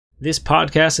This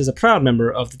podcast is a proud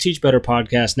member of the Teach Better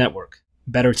Podcast Network.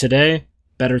 Better today,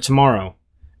 better tomorrow,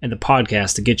 and the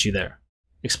podcast to get you there.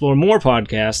 Explore more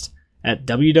podcasts at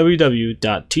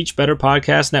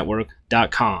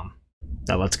www.teachbetterpodcastnetwork.com.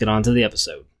 Now let's get on to the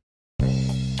episode.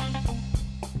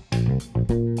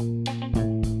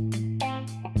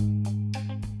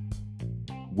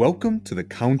 Welcome to the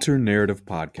Counter Narrative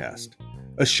Podcast,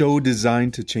 a show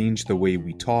designed to change the way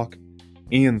we talk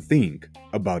and think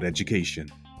about education.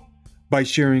 By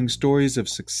sharing stories of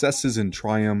successes and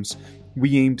triumphs,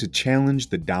 we aim to challenge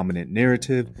the dominant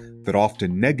narrative that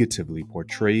often negatively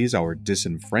portrays our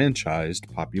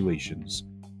disenfranchised populations.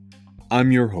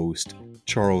 I'm your host,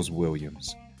 Charles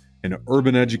Williams, an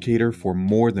urban educator for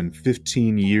more than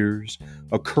 15 years,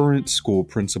 a current school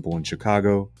principal in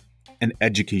Chicago, an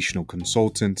educational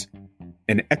consultant,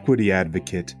 an equity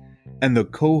advocate, and the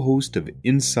co-host of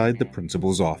Inside the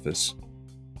Principal's Office.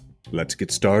 Let's get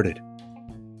started.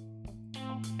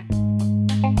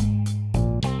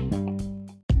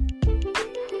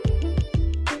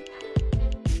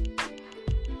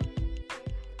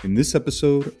 In this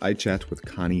episode, I chat with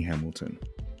Connie Hamilton,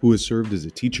 who has served as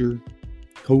a teacher,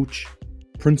 coach,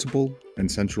 principal, and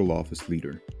central office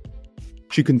leader.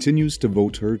 She continues to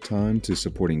devote her time to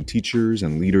supporting teachers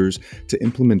and leaders to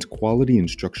implement quality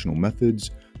instructional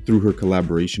methods through her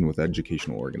collaboration with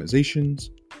educational organizations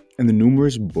and the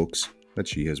numerous books that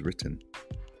she has written.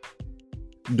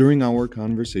 During our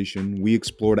conversation, we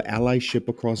explored allyship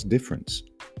across difference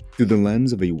through the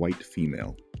lens of a white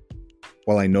female.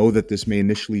 While I know that this may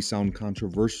initially sound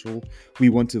controversial, we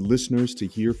wanted listeners to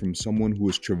hear from someone who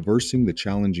is traversing the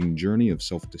challenging journey of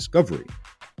self-discovery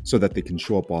so that they can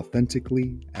show up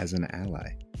authentically as an ally.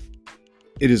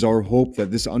 It is our hope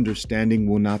that this understanding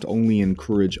will not only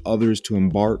encourage others to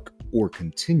embark or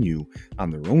continue on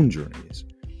their own journeys,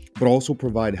 but also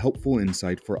provide helpful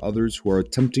insight for others who are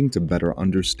attempting to better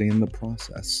understand the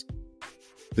process.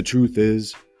 The truth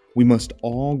is, we must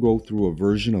all go through a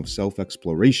version of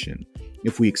self-exploration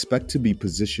if we expect to be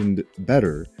positioned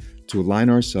better to align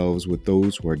ourselves with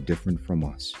those who are different from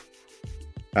us.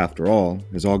 After all,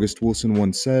 as August Wilson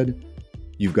once said,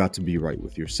 you've got to be right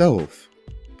with yourself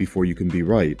before you can be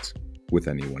right with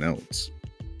anyone else.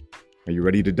 Are you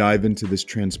ready to dive into this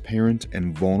transparent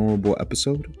and vulnerable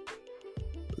episode?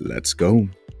 Let's go.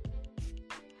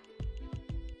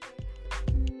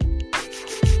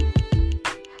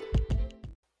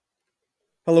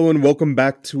 Hello and welcome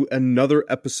back to another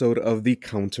episode of the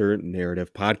Counter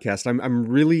Narrative Podcast. I'm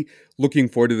really looking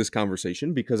forward to this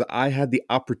conversation because I had the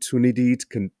opportunity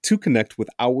to connect with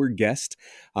our guest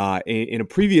in a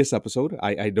previous episode.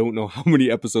 I don't know how many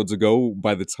episodes ago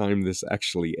by the time this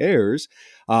actually airs,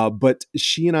 but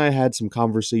she and I had some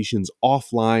conversations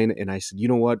offline, and I said, you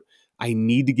know what? I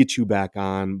need to get you back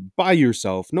on by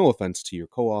yourself. No offense to your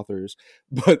co-authors,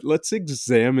 but let's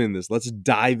examine this. Let's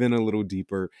dive in a little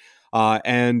deeper.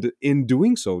 And in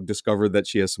doing so, discovered that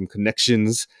she has some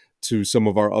connections to some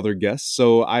of our other guests.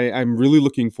 So I'm really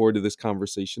looking forward to this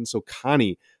conversation. So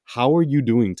Connie, how are you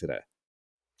doing today?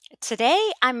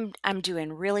 Today, I'm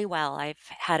doing really well. I've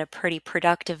had a pretty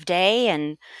productive day,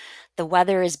 and the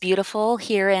weather is beautiful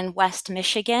here in West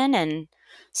Michigan. And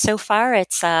so far,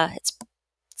 it's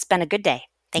been a good day.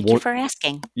 Thank you for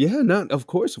asking. Yeah, no, of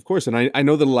course. And I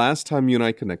know the last time you and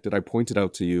I connected, I pointed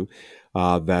out to you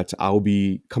that I'll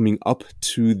be coming up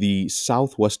to the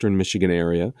southwestern Michigan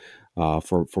area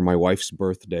for my wife's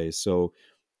birthday. So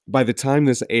by the time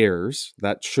this airs,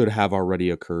 that should have already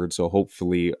occurred. So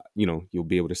hopefully, you'll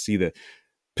be able to see the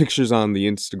pictures on the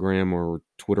Instagram or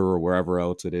Twitter or wherever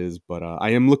else it is. But I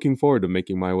am looking forward to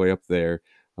making my way up there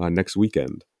next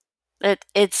weekend. We're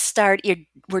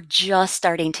just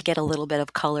starting to get a little bit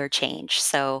of color change.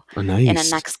 So nice. In the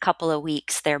next couple of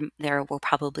weeks, there will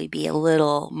probably be a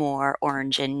little more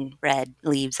orange and red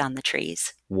leaves on the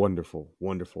trees. Wonderful.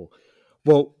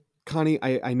 Well, Connie,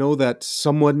 I know that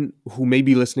someone who may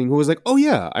be listening who was like, oh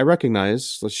yeah, I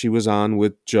recognize that she was on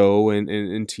with Joe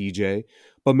and TJ,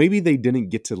 but maybe they didn't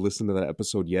get to listen to that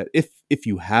episode yet. If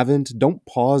you haven't, don't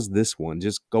pause this one.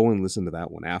 Just go and listen to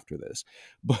that one after this.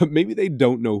 But maybe they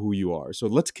don't know who you are. So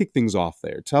let's kick things off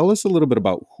there. Tell us a little bit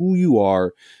about who you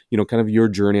are, kind of your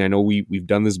journey. I know we've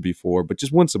done this before, but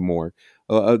just once more,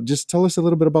 just tell us a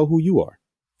little bit about who you are.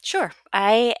 Sure.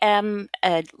 I am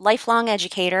a lifelong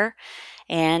educator,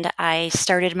 and I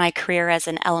started my career as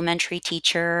an elementary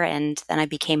teacher, and then I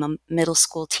became a middle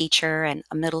school teacher and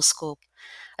a middle school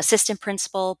assistant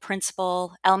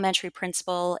principal, elementary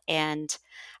principal, and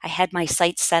I had my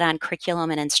sights set on curriculum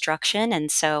and instruction,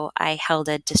 and so I held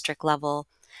a district level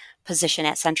position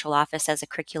at central office as a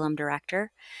curriculum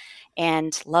director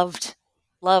and loved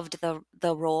loved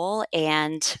the role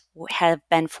and have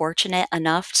been fortunate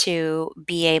enough to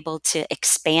be able to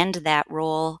expand that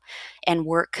role and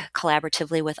work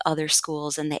collaboratively with other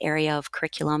schools in the area of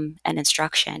curriculum and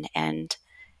instruction. And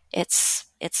it's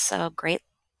a great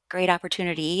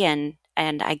opportunity, and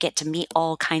I get to meet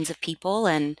all kinds of people,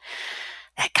 and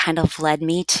that kind of led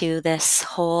me to this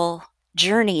whole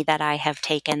journey that I have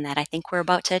taken that I think we're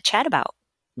about to chat about.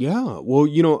 Yeah.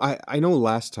 Well, I know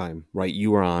last time, right,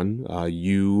 you were on,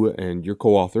 you and your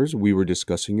co-authors, we were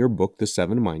discussing your book, The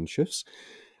Seven Mind Shifts.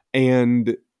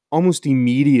 And almost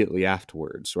immediately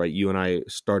afterwards, right, you and I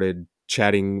started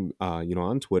chatting,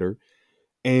 on Twitter,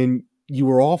 and you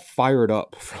were all fired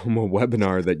up from a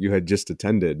webinar that you had just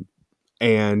attended.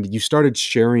 And you started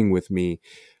sharing with me,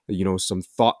 some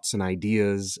thoughts and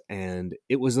ideas, and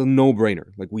it was a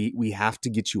no-brainer. Like, we have to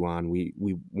get you on. We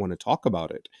want to talk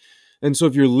about it. And so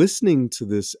if you're listening to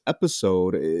this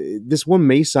episode, this one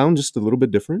may sound just a little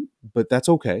bit different, but that's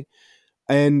okay.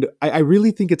 And I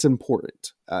really think it's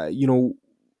important.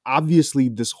 Obviously,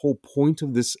 this whole point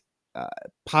of this uh,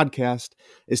 podcast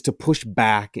is to push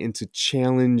back and to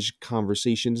challenge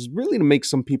conversations, really to make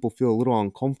some people feel a little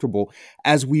uncomfortable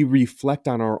as we reflect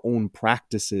on our own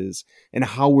practices and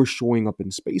how we're showing up in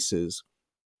spaces.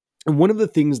 And one of the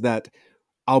things that,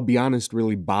 I'll be honest,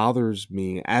 really bothers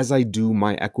me as I do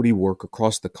my equity work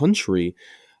across the country,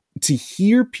 to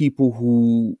hear people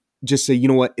who just say, you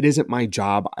know what, it isn't my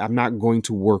job. I'm not going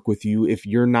to work with you. If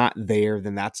you're not there,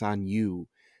 then that's on you.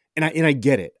 And I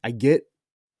get it. I get,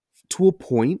 to a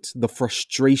point, the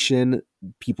frustration,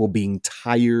 people being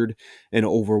tired and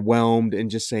overwhelmed and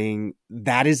just saying,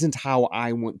 that isn't how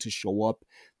I want to show up.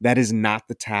 That is not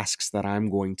the tasks that I'm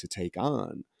going to take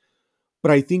on.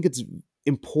 But I think it's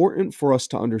important for us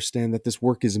to understand that this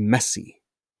work is messy,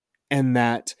 and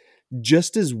that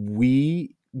just as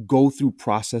we go through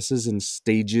processes and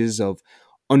stages of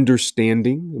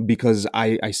understanding, because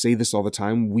I say this all the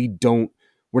time,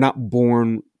 we're not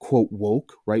born, quote,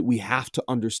 woke, right? We have to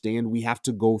understand, we have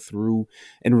to go through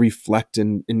and reflect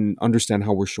and understand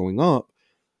how we're showing up.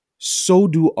 So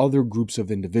do other groups of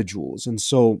individuals. And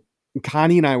so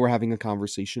Connie and I were having a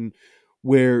conversation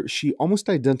where she almost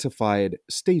identified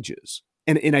stages.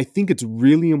 And I think it's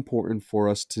really important for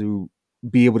us to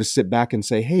be able to sit back and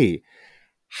say, hey,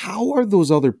 how are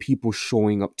those other people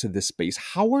showing up to this space?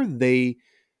 How are they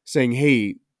saying,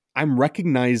 hey, I'm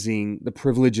recognizing the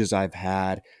privileges I've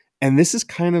had, and this is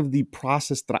kind of the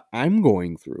process that I'm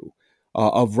going through,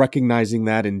 of recognizing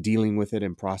that and dealing with it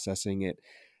and processing it.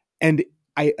 And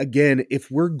again,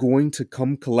 if we're going to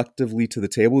come collectively to the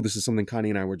table, this is something Connie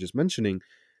and I were just mentioning,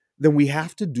 then we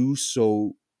have to do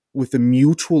so with a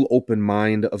mutual open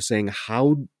mind of saying,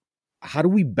 how do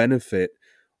we benefit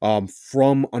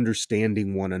from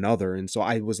understanding one another? And so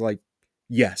I was like,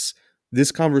 yes,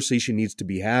 this conversation needs to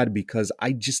be had, because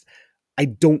I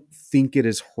don't think it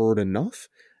is heard enough.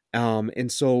 And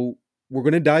so we're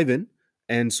going to dive in.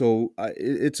 And so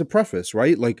it's a preface,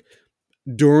 right? Like,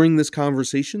 during this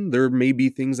conversation, there may be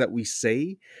things that we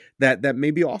say that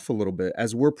may be off a little bit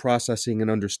as we're processing and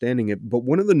understanding it. But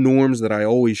one of the norms that I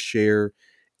always share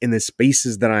in the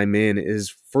spaces that I'm in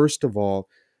is, first of all,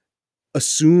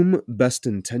 assume best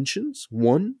intentions.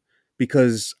 One,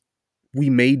 because we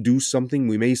may do something,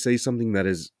 we may say something that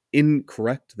is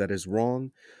incorrect, that is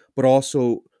wrong, but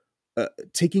also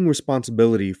taking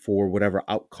responsibility for whatever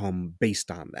outcome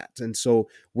based on that. And so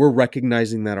we're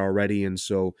recognizing that already. And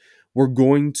so we're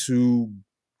going to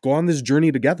go on this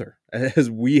journey together as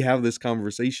we have this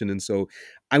conversation. And so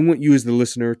I want you, as the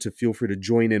listener, to feel free to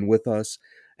join in with us.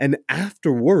 And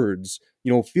afterwards,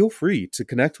 feel free to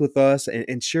connect with us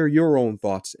and share your own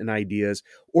thoughts and ideas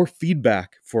or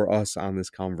feedback for us on this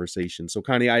conversation. So,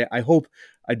 Connie, I hope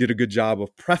I did a good job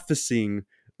of prefacing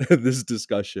this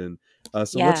discussion.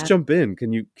 So let's Yeah. jump in.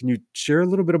 Can you share a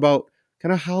little bit about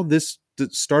kind of how this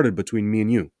started between me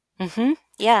and you?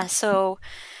 Yeah. So,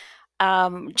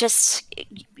 just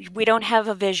we don't have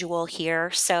a visual here.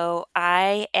 So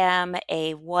I am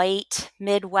a white,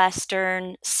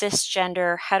 Midwestern,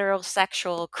 cisgender,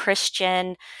 heterosexual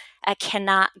Christian. I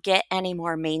cannot get any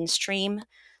more mainstream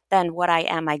than what I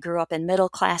am. I grew up in middle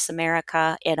class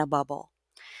America in a bubble.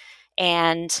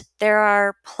 And there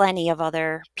are plenty of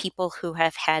other people who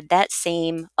have had that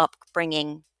same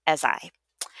upbringing as I.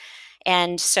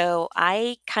 And so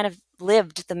I kind of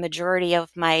lived the majority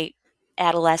of my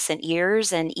adolescent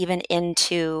years and even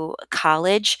into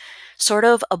college sort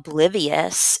of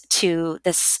oblivious to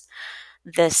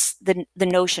the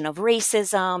notion of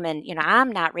racism, and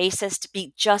I'm not racist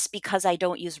just because I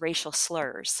don't use racial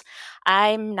slurs.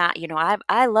 I'm not,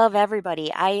 I love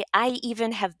everybody. I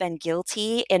even have been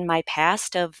guilty in my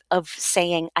past of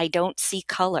saying I don't see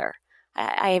color.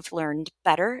 I've learned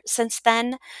better since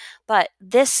then, but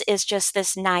this is just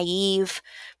this naive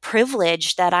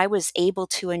privilege that I was able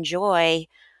to enjoy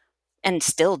and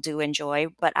still do enjoy,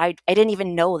 but I didn't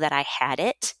even know that I had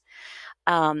it.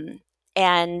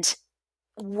 And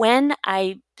when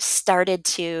I started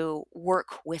to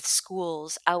work with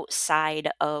schools outside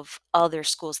of other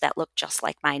schools that look just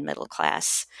like mine, middle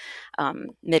class,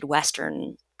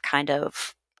 Midwestern kind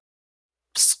of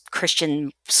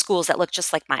Christian schools that look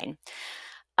just like mine,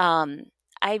 um,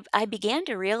 I began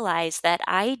to realize that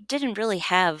I didn't really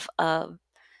have a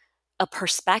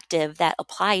perspective that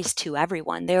applies to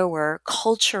everyone. There were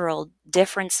cultural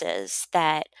differences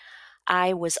that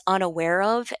I was unaware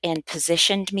of and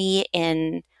positioned me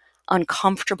in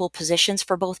uncomfortable positions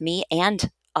for both me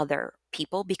and other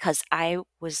people because I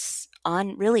was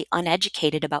really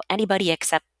uneducated about anybody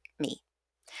except me.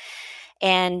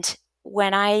 And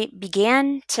when I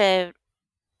began to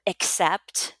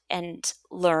accept and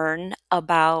learn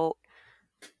about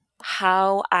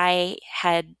how I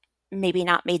had maybe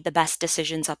not made the best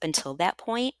decisions up until that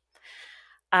point,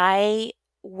 I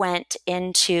went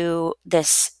into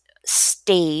this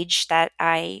stage that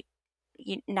I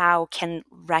now can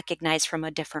recognize from a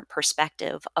different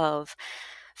perspective of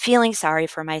feeling sorry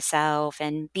for myself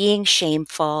and being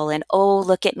shameful and, oh,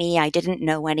 look at me, I didn't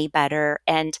know any better.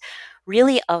 And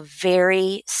really a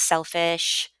very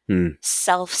selfish,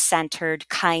 self centered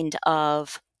kind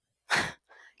of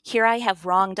here I have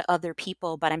wronged other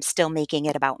people, but I'm still making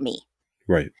it about me.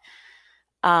 Right.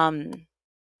 Um,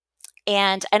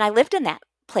 and I lived in that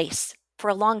place for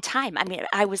a long time. I mean,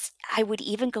 I would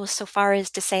even go so far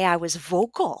as to say I was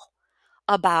vocal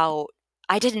about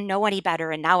I didn't know any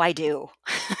better and now I do.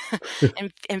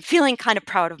 and feeling kind of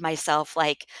proud of myself,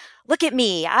 like, look at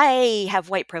me, I have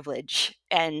white privilege,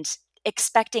 and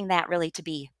expecting that really to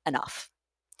be enough.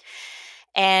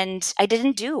 And I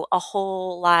didn't do a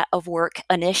whole lot of work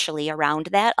initially around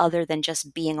that other than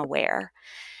just being aware.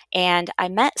 And I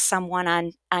met someone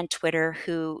on Twitter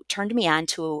who turned me on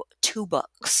to two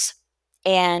books.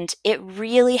 And it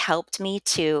really helped me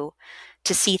to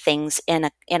see things in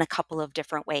a couple of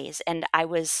different ways. And it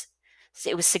was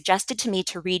suggested to me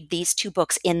to read these two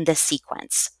books in this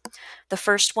sequence. The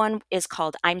first one is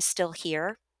called I'm Still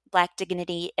Here: Black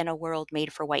Dignity in a World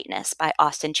Made for Whiteness by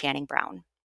Austin Channing Brown.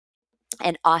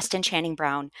 And Austin Channing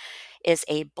Brown is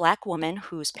a Black woman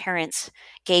whose parents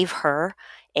gave her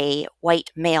a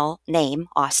white male name,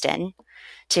 Austin,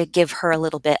 to give her a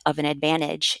little bit of an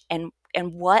advantage. And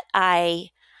what I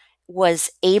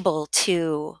was able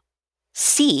to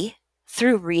see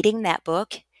through reading that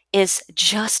book is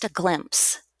just a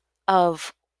glimpse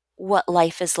of what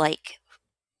life is like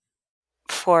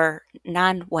for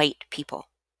non-white people.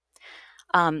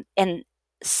 And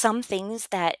some things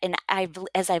that, and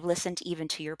as I've listened even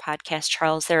to your podcast,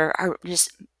 Charles, there are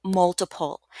just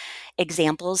multiple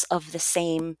examples of the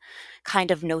same kind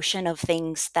of notion of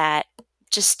things that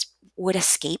just would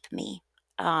escape me.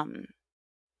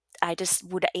 I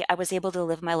was able to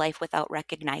live my life without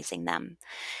recognizing them.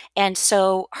 And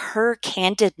so her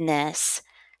candidness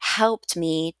helped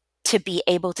me to be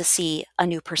able to see a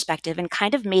new perspective and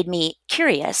kind of made me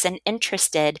curious and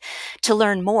interested to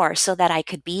learn more so that I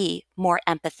could be more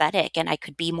empathetic and I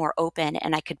could be more open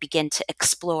and I could begin to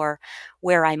explore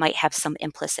where I might have some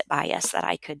implicit bias that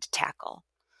I could tackle.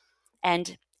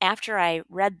 And after I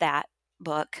read that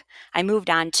book, I moved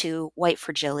on to white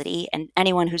fragility. And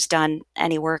anyone who's done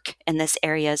any work in this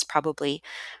area is probably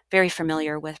very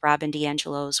familiar with Robin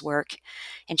DiAngelo's work.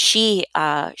 And she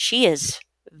is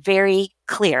very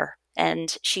clear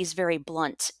and she's very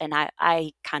blunt. And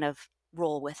I kind of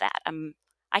roll with that.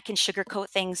 I can sugarcoat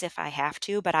things if I have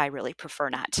to, but I really prefer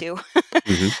not to.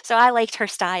 Mm-hmm. So I liked her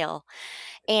style.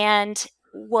 And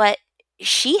what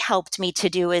she helped me to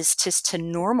do is just to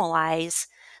normalize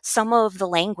some of the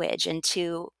language and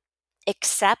to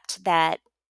accept that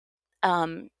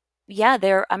I'm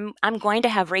going to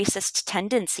have racist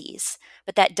tendencies,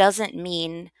 but that doesn't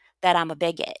mean that I'm a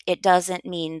bigot. It doesn't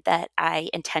mean that I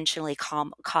intentionally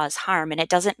cause harm, and it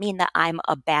doesn't mean that I'm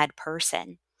a bad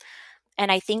person.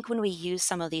 And I think when we use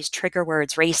some of these trigger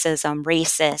words, racism,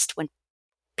 racist, when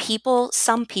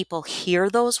some people hear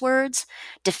those words,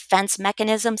 defense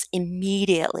mechanisms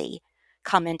immediately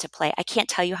come into play. I can't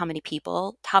tell you how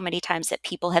many times that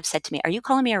people have said to me, "Are you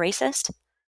calling me a racist?"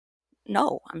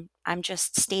 No, I'm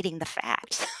just stating the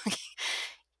fact.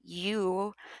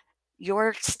 You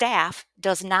your staff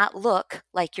does not look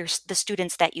like the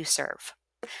students that you serve.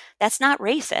 That's not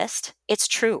racist. It's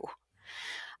true.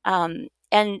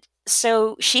 And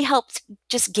so she helped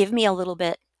just give me a little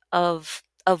bit of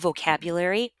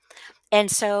vocabulary.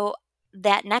 And so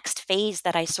that next phase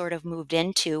that I sort of moved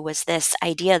into was this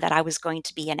idea that I was going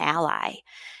to be an ally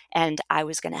and I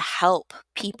was going to help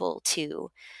people to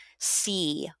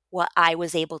see what I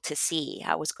was able to see.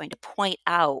 I was going to point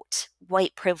out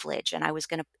white privilege and I was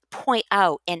going to point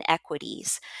out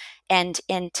inequities. And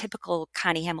in typical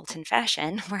Connie Hamilton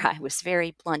fashion, where I was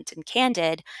very blunt and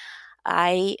candid,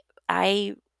 I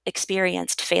I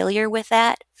experienced failure with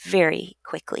that very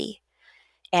quickly.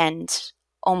 And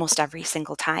almost every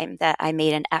single time that I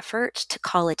made an effort to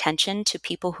call attention to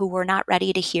people who were not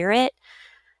ready to hear it,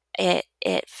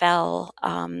 it fell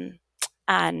on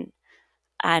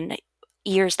on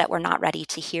ears that were not ready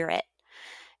to hear it.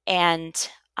 And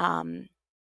um,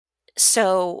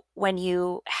 so when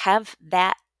you have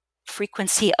that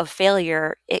frequency of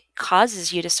failure, it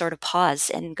causes you to sort of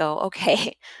pause and go,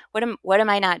 okay, what am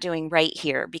I not doing right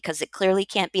here? Because it clearly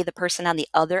can't be the person on the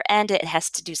other end. It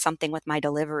has to do something with my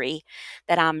delivery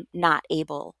that I'm not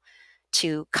able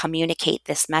to communicate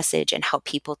this message and help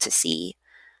people to see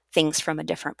things from a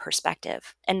different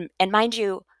perspective. And mind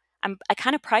you, I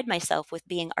kind of pride myself with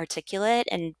being articulate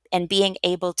and being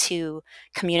able to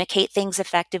communicate things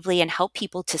effectively and help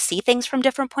people to see things from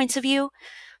different points of view.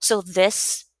 So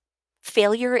this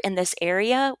failure in this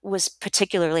area was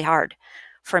particularly hard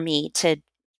for me to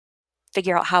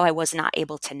figure out how I was not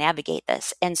able to navigate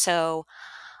this. And so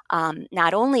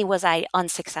not only was I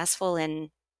unsuccessful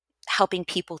in helping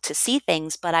people to see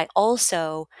things, but I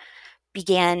also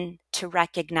began to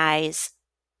recognize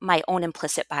my own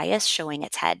implicit bias showing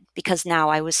its head because now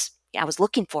I was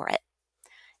looking for it.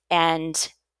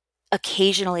 And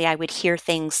occasionally I would hear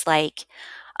things like,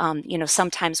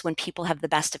 sometimes when people have the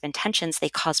best of intentions, they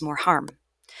cause more harm.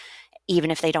 Even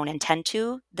if they don't intend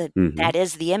to, that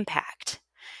is the impact.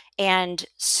 And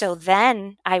so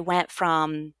then I went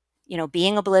from,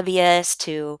 being oblivious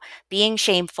to being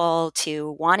shameful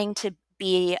to wanting to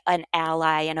be an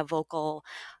ally and a vocal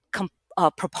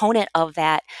proponent of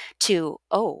that to,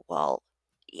 oh, well,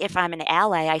 if I'm an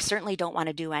ally, I certainly don't want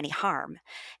to do any harm.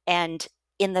 And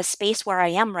in the space where I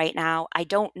am right now, I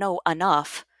don't know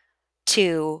enough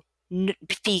to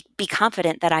be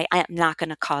confident that I am not going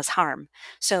to cause harm.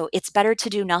 So it's better to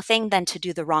do nothing than to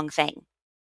do the wrong thing.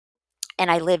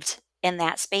 And I lived in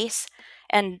that space.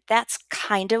 And that's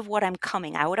kind of what I'm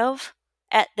coming out of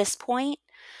at this point.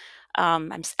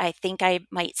 I think I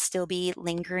might still be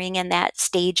lingering in that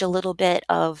stage a little bit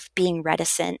of being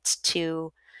reticent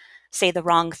to say the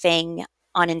wrong thing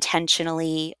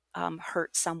unintentionally,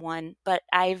 hurt someone. But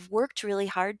I've worked really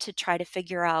hard to try to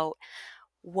figure out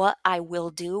what I will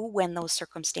do when those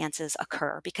circumstances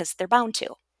occur because they're bound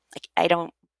to. Like,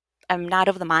 I'm not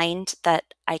of the mind that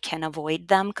I can avoid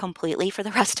them completely for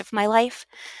the rest of my life.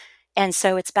 And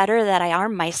so it's better that I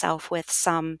arm myself with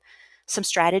some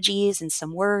strategies and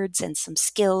some words and some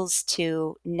skills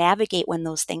to navigate when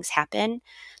those things happen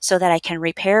so that I can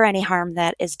repair any harm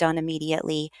that is done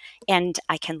immediately and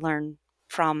I can learn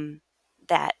from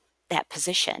that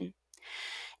position.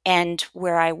 And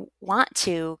where I want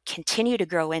to continue to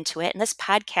grow into it, and this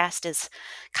podcast is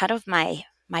kind of my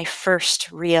first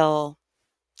real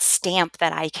stamp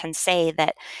that I can say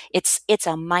that it's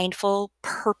a mindful,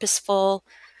 purposeful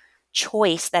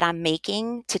choice that I'm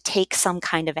making to take some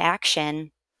kind of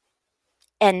action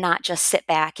and not just sit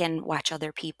back and watch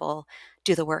other people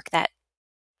do the work that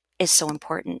is so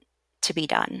important to be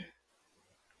done.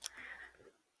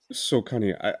 So,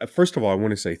 Connie, first of all, I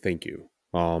want to say thank you.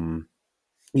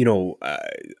 You know,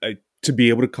 to be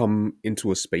able to come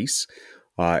into a space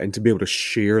and to be able to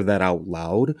share that out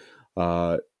loud,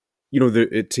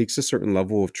 it takes a certain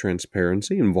level of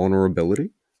transparency and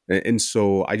vulnerability. And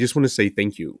so I just want to say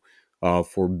thank you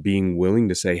for being willing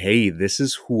to say, hey, this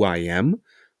is who I am.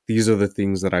 These are the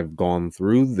things that I've gone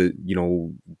through,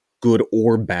 good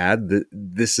or bad.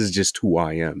 This is just who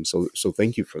I am. So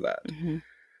thank you for that.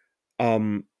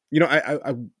 Mm-hmm.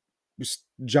 I was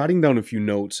jotting down a few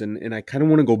notes and I kind of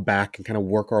want to go back and kind of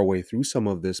work our way through some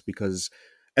of this because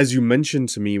as you mentioned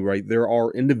to me, right, there are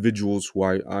individuals who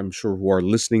I'm sure who are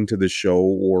listening to this show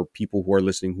or people who are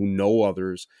listening who know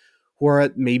others who are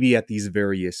maybe at these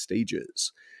various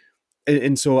stages.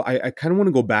 And so I kind of want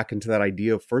to go back into that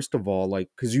idea, first of all, like,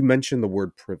 because you mentioned the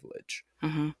word privilege.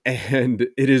 Mm-hmm. And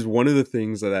it is one of the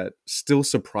things that still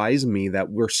surprise me that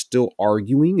we're still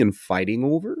arguing and fighting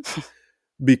over.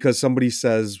 Because somebody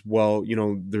says, well,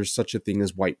 there's such a thing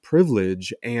as white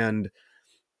privilege. And,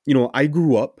 I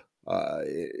grew up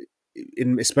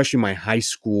especially my high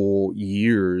school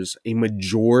years, a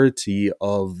majority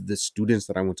of the students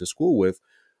that I went to school with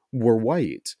were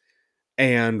white.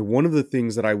 And one of the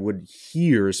things that I would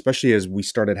hear, especially as we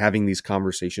started having these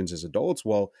conversations as adults,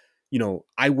 well,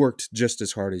 I worked just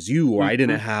as hard as you, or I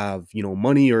didn't have,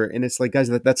 money, and it's like, guys,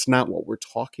 that's not what we're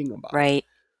talking about. Right.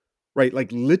 Right.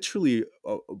 Like literally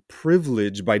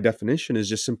privilege by definition is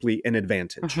just simply an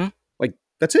advantage. Like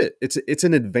that's it. It's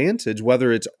an advantage,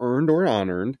 whether it's earned or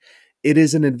unearned, it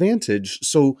is an advantage.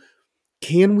 So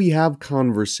can we have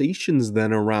conversations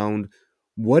then around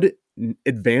what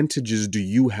advantages do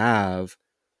you have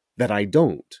that I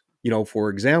don't? For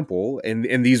example,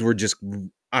 and these were just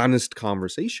honest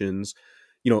conversations,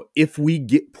 if we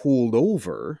get pulled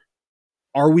over,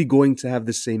 are we going to have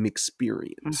the same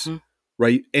experience?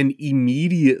 Right? And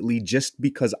immediately, just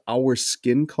because our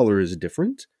skin color is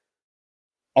different,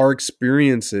 our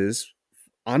experiences,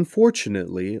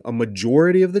 unfortunately, a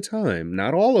majority of the time,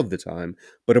 not all of the time,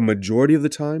 but a majority of the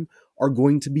time, are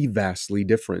going to be vastly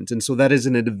different. And so that is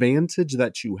an advantage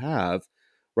that you have,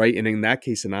 right? And in that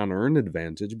case, an unearned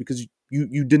advantage because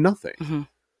you did nothing,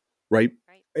 right?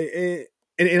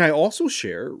 And I also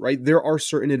share, right? There are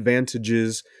certain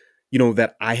advantages,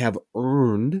 that I have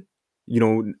earned.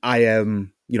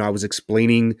 I was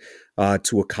explaining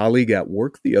to a colleague at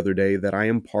work the other day that I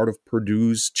am part of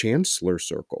Purdue's Chancellor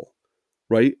Circle,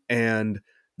 right? And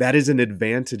that is an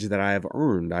advantage that I have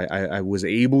earned. I was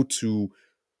able to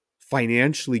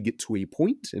financially get to a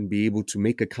point and be able to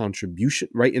make a contribution,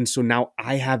 right? And so now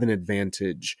I have an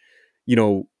advantage,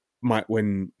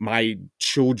 when my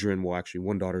children, well, actually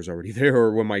one daughter's already there,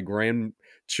 or when my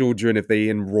grandchildren, if they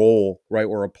enroll, right,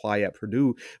 or apply at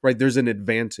Purdue, right, there's an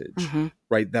advantage,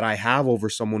 right, that I have over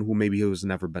someone who maybe has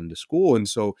never been to school. And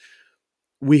so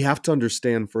we have to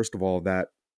understand, first of all, that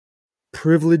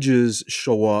privileges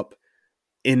show up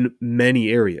in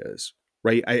many areas,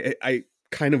 right? I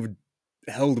kind of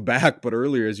held back, but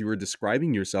earlier as you were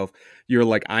describing yourself, you're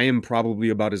like, I am probably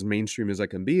about as mainstream as I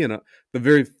can be. And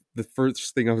the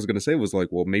first thing I was going to say was like,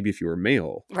 well, maybe if you were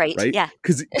male, Right. right? Yeah.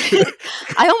 Because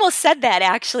I almost said that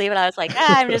actually, but I was like,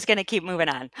 I'm just going to keep moving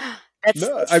on.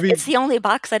 It's the only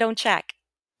box I don't check.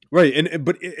 Right.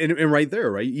 And right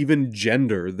there, right? Even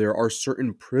gender, there are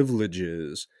certain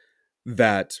privileges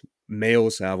that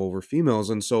males have over females.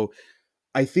 And so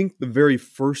I think the very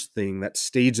first thing, that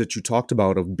stage that you talked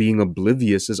about of being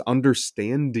oblivious, is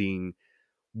understanding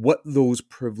what those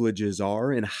privileges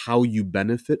are and how you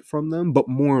benefit from them. But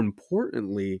more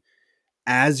importantly,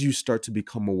 as you start to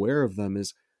become aware of them,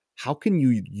 is how can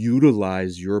you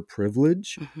utilize your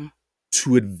privilege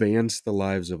to advance the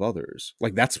lives of others?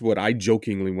 Like that's what I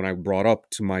jokingly, when I brought up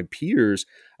to my peers,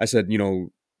 I said,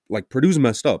 like Purdue's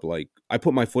messed up. Like I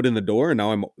put my foot in the door and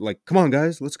now I'm like, come on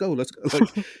guys, let's go.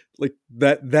 Like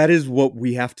that is what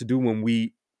we have to do when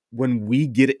we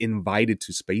get invited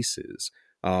to spaces.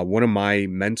 One of my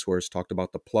mentors talked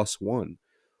about the +1.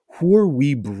 Who are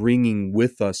we bringing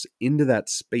with us into that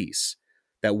space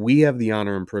that we have the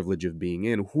honor and privilege of being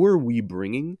in? Who are we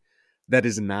bringing that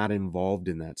is not involved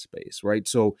in that space, right?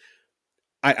 So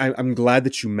I'm glad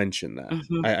that you mentioned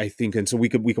that. I think, and so we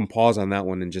can pause on that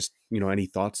one and just, any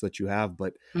thoughts that you have,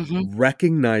 but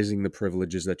recognizing the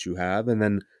privileges that you have, and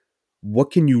then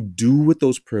what can you do with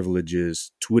those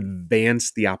privileges to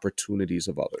advance the opportunities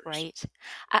of others? Right.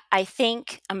 I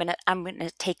think I'm gonna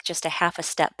take just a half a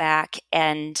step back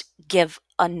and give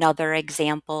another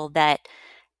example that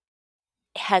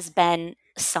has been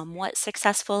somewhat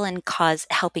successful in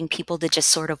helping people to just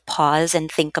sort of pause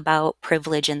and think about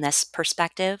privilege in this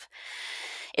perspective.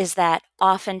 Is that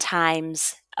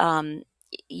oftentimes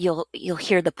you'll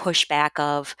hear the pushback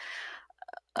of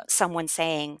someone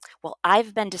saying, well,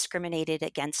 I've been discriminated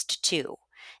against too.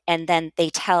 And then they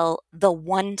tell the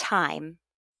one time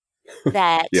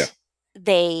that Yeah.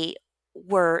 they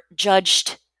were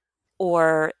judged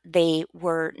or they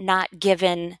were not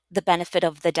given the benefit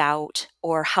of the doubt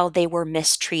or how they were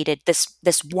mistreated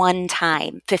this one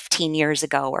time 15 years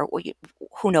ago or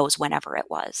who knows whenever it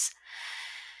was.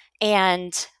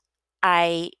 And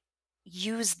I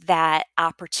used that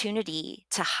opportunity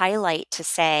to highlight, to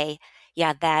say,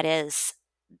 yeah, that is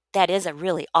a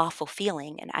really awful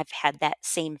feeling. And I've had that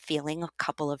same feeling a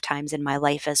couple of times in my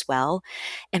life as well.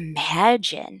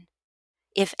 Imagine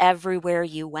if everywhere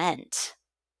you went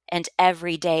and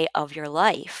every day of your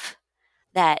life,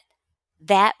 that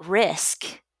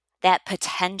risk, that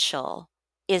potential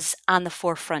is on the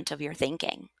forefront of your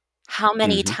thinking. How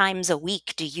many times a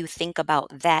week do you think about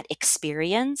that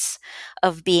experience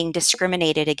of being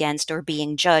discriminated against or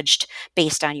being judged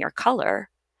based on your color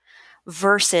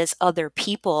versus other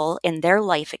people in their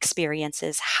life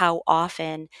experiences. How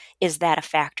often is that a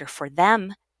factor for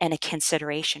them and a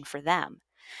consideration for them?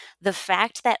 The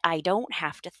fact that I don't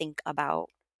have to think about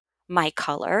my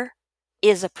color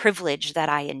is a privilege that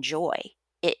I enjoy.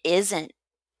 It isn't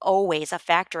always a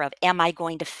factor of, am I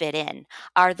going to fit in?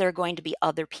 Are there going to be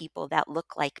other people that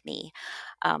look like me?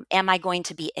 Am I going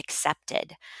to be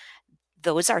accepted?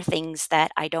 Those are things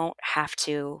that I don't have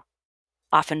to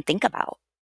often think about.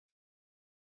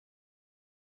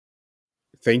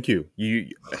 Thank you.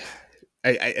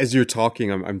 As you're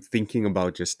talking, I'm thinking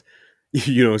about just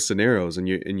scenarios, and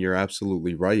you're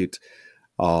absolutely right.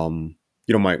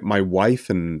 My wife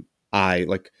and I,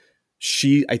 like,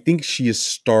 I think she is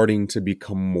starting to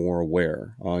become more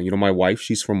aware. My wife,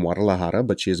 she's from Guadalajara,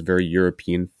 but she has very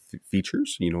European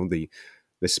features. The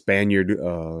Spaniard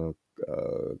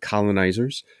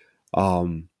colonizers.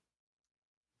 Um,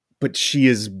 but she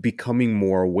is becoming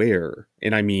more aware,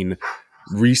 and I mean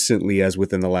recently, as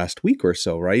within the last week or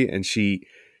so, right? And she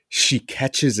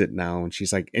catches it now, and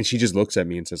she's like, and she just looks at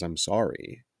me and says, "I'm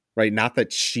sorry." Right? Not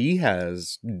that she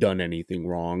has done anything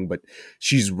wrong, but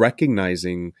she's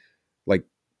recognizing, like,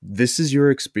 this is your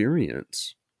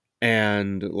experience,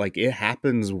 and like, it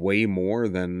happens way more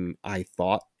than I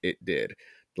thought it did.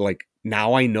 Like,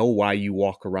 now I know why you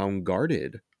walk around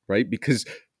guarded, right? Because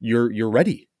you're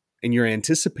ready, and you're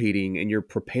anticipating, and you're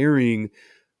preparing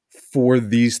for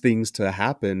these things to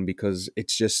happen, because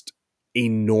it's just a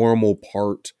normal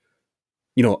part,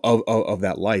 of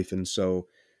that life. And so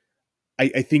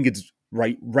I think it's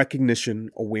right. Recognition,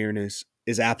 awareness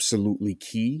is absolutely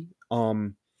key.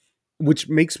 Which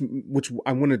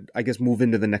I want to, I guess, move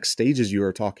into the next stages you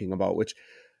were talking about, which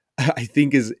I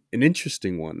think is an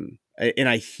interesting one. And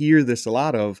I hear this a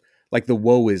lot of, like, the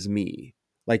woe is me.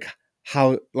 Like,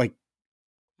 how, like,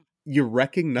 you're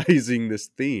recognizing this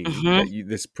thing Mm-hmm.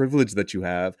 this privilege that you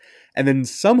have, and then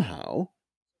somehow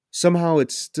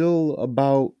it's still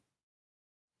about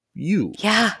you.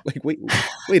 Yeah. Like, wait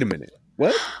a minute,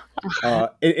 what?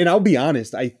 And I'll be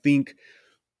honest, I think,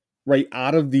 right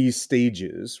out of these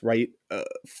stages, right,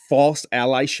 false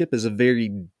allyship is a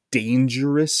very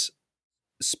dangerous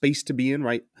space to be in,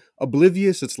 right?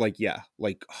 Oblivious, it's like, yeah,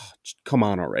 like, oh, come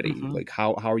on already. Mm-hmm. Like,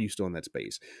 how are you still in that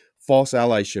space? False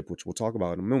allyship, which we'll talk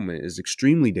about in a moment, is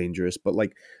extremely dangerous. But,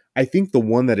 like, I think the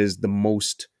one that is the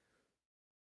most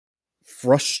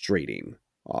frustrating,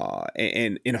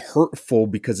 and hurtful,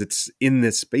 because it's in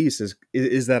this space,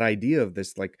 is that idea of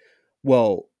this, like,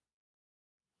 well,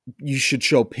 you should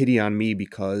show pity on me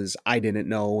because I didn't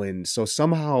know. And so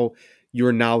somehow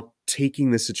you're now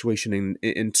taking the situation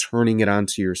and turning it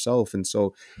onto yourself. And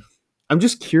so I'm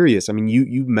just curious. I mean,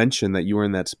 you mentioned that you were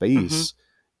in that Mm-hmm. space,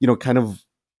 kind of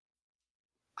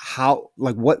how,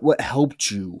 like, what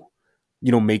helped you,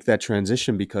 make that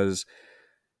transition, because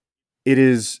it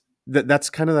is that's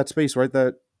kind of that space, right?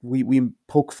 That we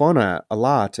poke fun at a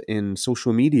lot in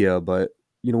social media, but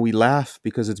we laugh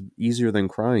because it's easier than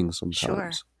crying Sure.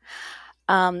 sometimes.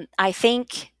 I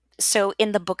think so.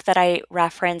 In the book that I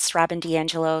referenced, Robin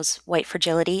DiAngelo's White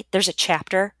Fragility, there's a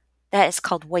chapter that is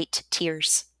called White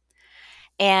Tears.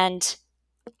 And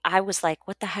I was like,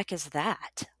 what the heck is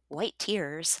that? White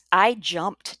tears. I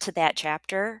jumped to that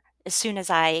chapter as soon as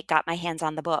I got my hands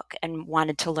on the book and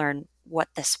wanted to learn what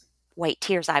this white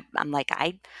tears. I'm like,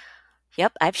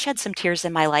 yep, I've shed some tears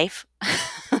in my life.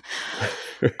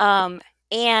 um,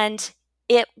 and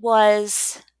it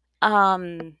was,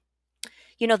 um,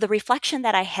 the reflection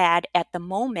that I had at the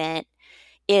moment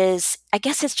is, I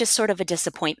guess it's just sort of a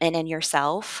disappointment in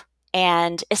yourself.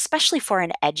 And especially for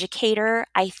an educator,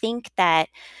 I think that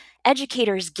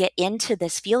educators get into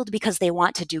this field because they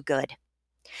want to do good.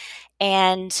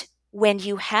 And when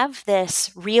you have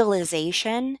this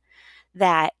realization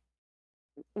that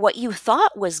what you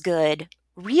thought was good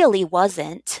really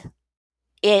wasn't,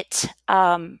 it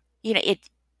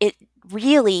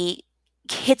really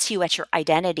hits you at your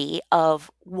identity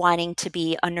of wanting to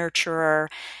be a nurturer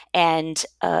and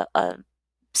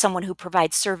someone who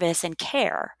provides service and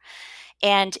care.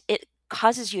 And it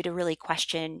causes you to really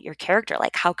question your character.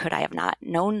 Like, how could I have not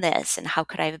known this? And how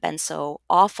could I have been so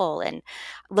awful? And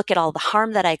look at all the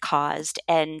harm that I caused.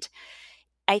 And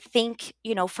I think,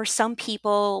 for some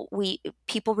people,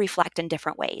 people reflect in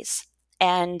different ways.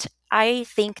 And I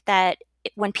think that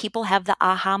when people have the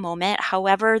aha moment,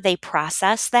 however they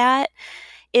process that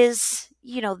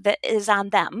that is on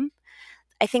them.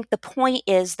 I think the point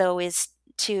is, though, is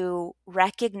to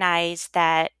recognize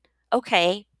that,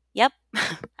 okay, yep,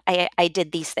 I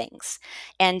did these things.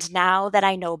 And now that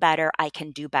I know better, I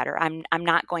can do better. I'm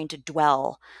not going to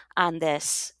dwell on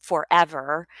this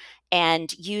forever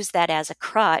and use that as a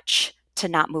crutch to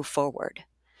not move forward.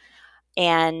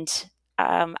 And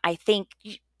I think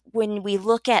when we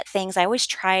look at things, I always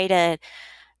try to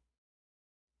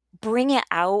bring it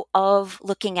out of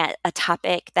looking at a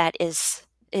topic that is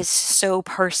so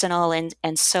personal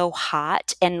and so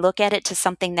hot, and look at it to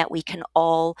something that we can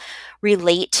all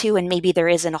relate to, and maybe there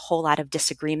isn't a whole lot of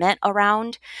disagreement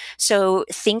around. So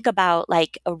think about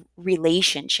like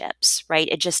relationships, right?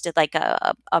 It just did like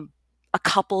a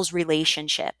couple's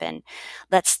relationship, and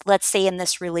let's say in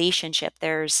this relationship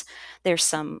there's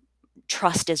some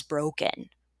trust is broken,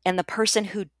 and the person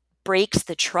who breaks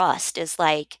the trust is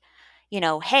like,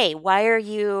 hey, why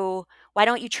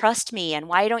don't you trust me, and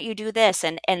why don't you do this,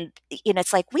 and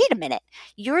it's like, wait a minute,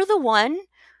 you're the one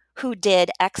who did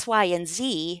X, Y, and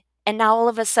Z, and now all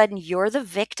of a sudden you're the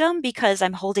victim because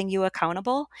I'm holding you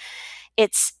accountable.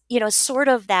 It's sort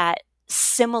of that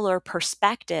similar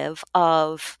perspective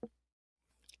of,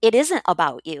 it isn't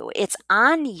about you, it's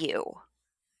on you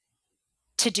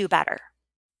to do better.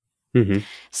 Mm-hmm.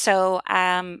 So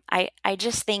I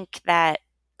just think that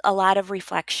a lot of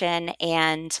reflection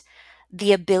and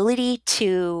the ability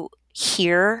to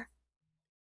hear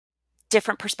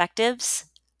different perspectives,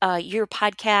 your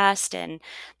podcast, and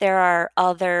there are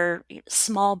other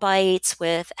small bites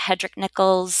with Hedrick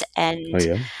Nichols, Oh, and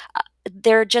yeah.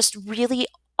 they're just really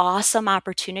awesome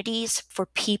opportunities for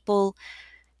people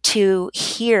to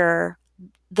hear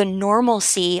the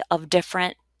normalcy of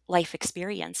different life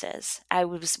experiences.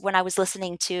 When I was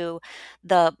listening to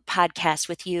the podcast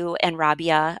with you and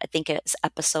Rabia, I think it's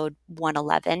episode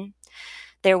 111,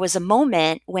 there was a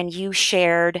moment when you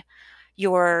shared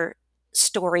your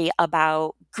story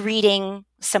about greeting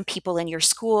some people in your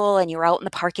school, and you were out in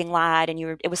the parking lot, and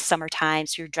it was summertime,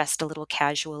 so you're dressed a little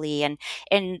casually, and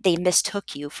they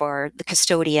mistook you for the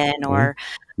custodian or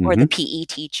Mm-hmm. the PE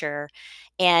teacher.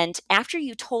 And after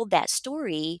you told that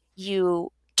story,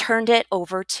 you turned it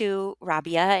over to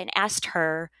Rabia and asked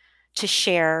her to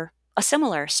share a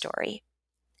similar story.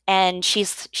 And she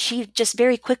just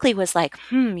very quickly was like,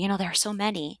 there are so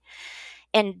many.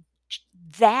 And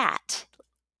that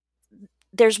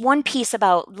there's one piece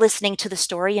about listening to the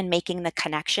story and making the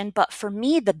connection. But for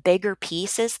me, the bigger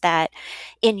piece is that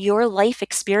in your life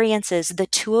experiences, the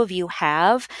two of you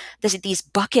have these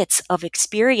buckets of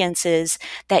experiences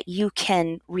that you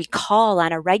can recall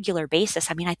on a regular basis.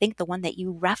 I mean, I think the one that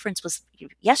you referenced was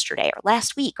yesterday or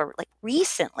last week or like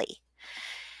recently.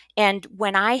 And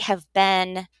when I have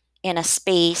been in a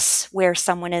space where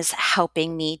someone is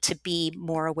helping me to be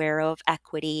more aware of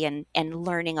equity and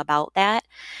learning about that,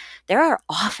 there are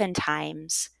often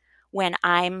times when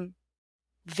I'm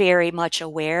very much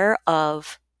aware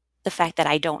of the fact that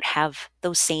I don't have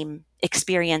those same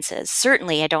experiences.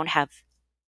 Certainly, I don't have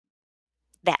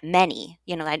that many.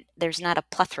 There's not a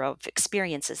plethora of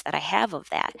experiences that I have of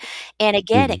that. And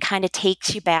again, Mm-hmm. it kind of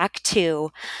takes you back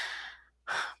to,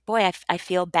 boy, I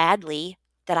feel badly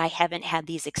that I haven't had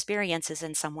these experiences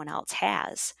and someone else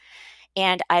has.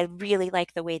 And I really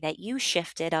like the way that you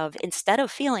shifted of, instead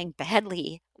of feeling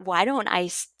badly, why don't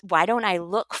I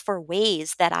look for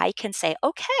ways that I can say,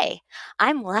 okay,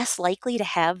 I'm less likely to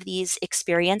have these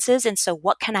experiences, and so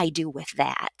what can I do with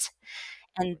that?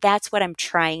 And that's what I'm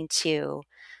trying to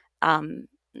um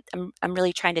I'm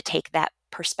really trying to take that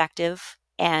perspective,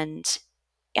 and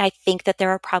I think that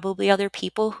there are probably other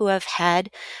people who have had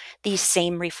these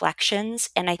same reflections.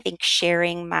 And I think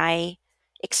sharing my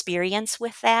experience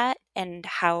with that and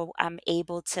how I'm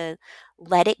able to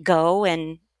let it go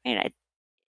and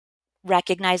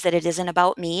recognize that it isn't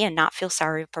about me and not feel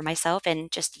sorry for myself,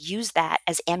 and just use that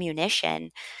as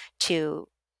ammunition to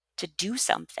do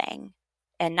something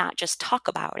and not just talk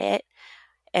about it,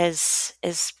 is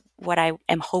what I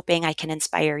am hoping I can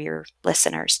inspire your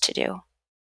listeners to do.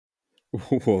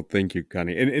 Well, thank you,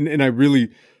 Connie. And I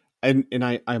really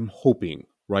I'm hoping,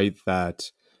 right,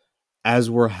 that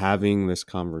as we're having this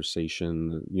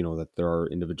conversation, that there are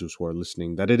individuals who are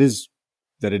listening, that it is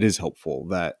helpful,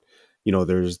 that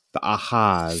there's the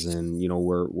ahas, and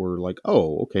we're like,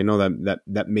 oh, okay, no,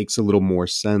 that makes a little more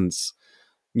sense,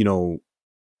 you know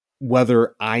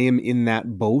whether I am in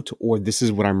that boat or this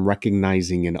is what I'm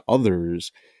recognizing in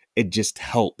others. It just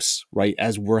helps, right,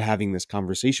 as we're having this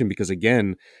conversation, because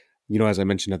again, as I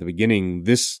mentioned at the beginning,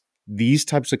 these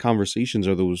types of conversations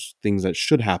are those things that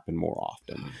should happen more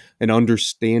often. An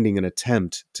understanding, an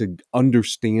attempt to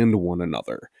understand one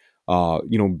another,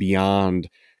 beyond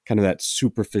kind of that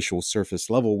superficial surface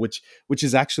level, which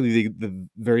is actually the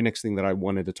very next thing that I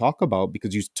wanted to talk about,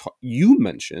 because you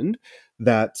mentioned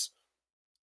that,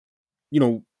 you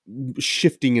know,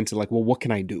 shifting into like, well, what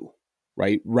can I do?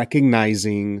 Right?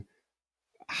 Recognizing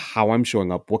how I'm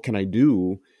showing up, what can I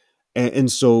do?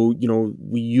 And so,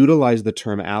 we utilize the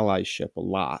term allyship a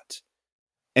lot.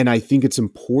 And I think it's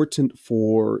important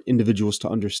for individuals to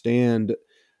understand,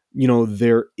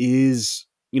 there is,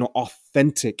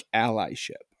 authentic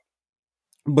allyship.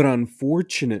 But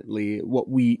unfortunately, what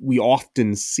we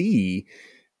often see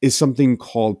is something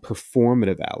called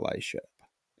performative allyship.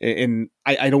 And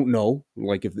I don't know,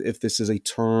 like, if this is a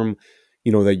term,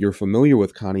 that you're familiar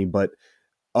with, Connie, but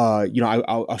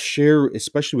I'll share,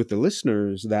 especially with the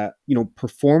listeners, that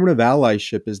performative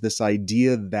allyship is this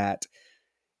idea that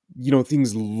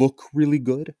things look really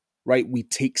good, right? We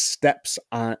take steps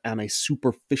on a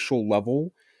superficial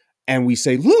level, and we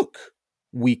say, look,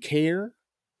 we care.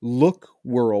 Look,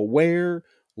 we're aware.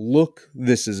 Look,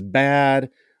 this is bad.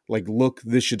 Like, look,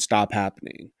 this should stop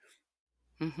happening.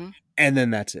 Mm-hmm. And then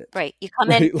that's it. Right. You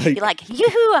come in, Right? Like, you're like,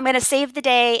 yoo-hoo, I'm going to save the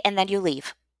day, and then you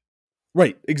leave.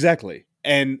 right, exactly.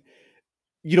 And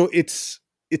it's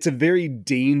a very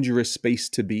dangerous space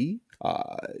to be.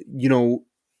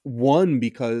 One,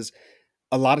 because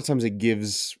a lot of times it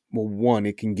gives, well, one,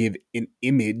 it can give an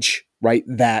image, right,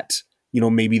 that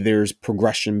maybe there's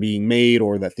progression being made,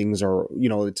 or that things are,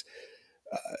 it's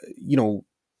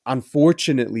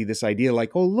unfortunately, this idea,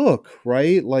 like, oh, look,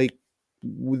 right, like,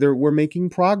 we're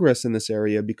making progress in this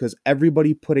area because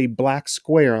everybody put a black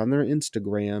square on their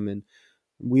Instagram, and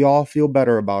we all feel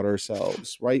better about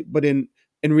ourselves, right? But in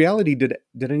reality, did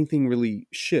anything really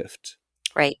shift?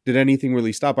 Right. Did anything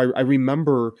really stop? I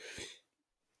remember,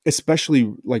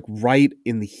 especially like right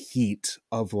in the heat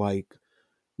of, like,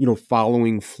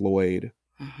 following Floyd,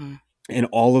 Mm-hmm. and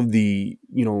all of the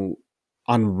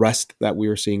unrest that we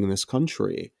were seeing in this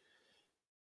country.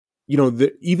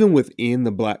 Even within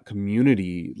the Black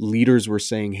community, leaders were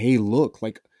saying, hey, look,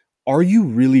 like, are you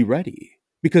really ready?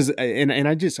 Because, and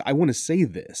I want to say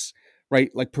this, right?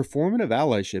 Like, performative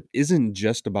allyship isn't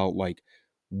just about, like,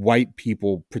 white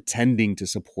people pretending to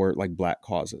support, like, Black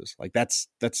causes. Like, that's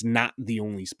not the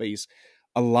only space.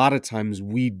 A lot of times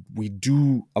we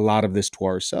do a lot of this to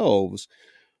ourselves.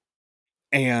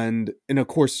 And of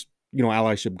course,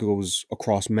 allyship goes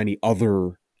across many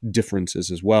other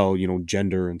differences as well,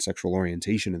 gender and sexual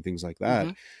orientation and things like that.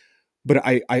 Mm-hmm. But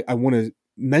I want to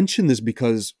mention this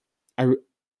because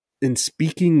in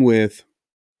speaking with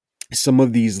some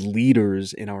of these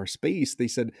leaders in our space, they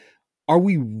said, are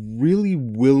we really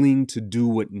willing to do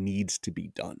what needs to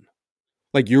be done?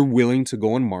 Like, you're willing to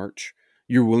go and march,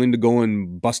 you're willing to go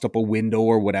and bust up a window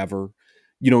or whatever.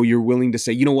 You're willing to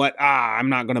say, you know what, I'm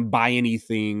not going to buy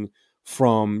anything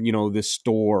from, this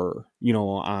store,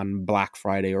 on Black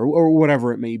Friday, or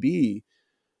whatever it may be.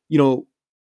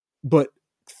 But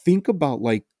think about,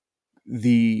 like,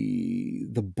 the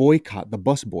boycott, the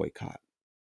bus boycott.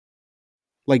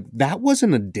 Like, that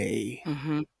wasn't a day.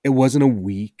 Mm-hmm. It wasn't a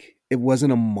week. It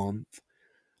wasn't a month.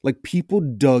 Like, people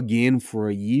dug in for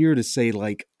a year to say,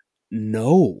 like,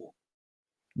 no,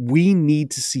 we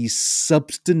need to see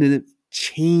substantive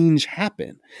change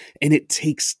happen. And it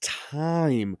takes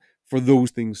time for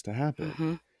those things to happen.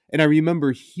 Mm-hmm. And I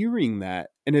remember hearing that,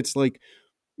 and it's like,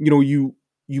 you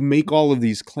make all of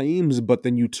these claims, but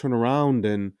then you turn around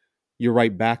and you're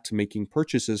right back to making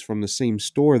purchases from the same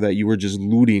store that you were just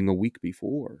looting a week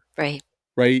before. Right.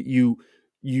 Right? You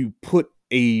put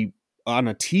on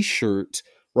a t-shirt,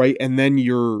 right? And then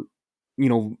you're,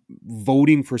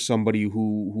 voting for somebody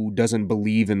who doesn't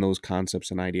believe in those concepts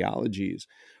and ideologies.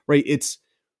 Right? It's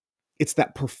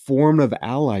that performative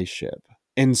allyship.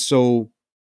 And so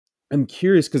I'm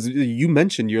curious, because you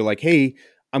mentioned, you're like, hey,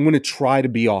 I'm going to try to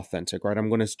be authentic, right? I'm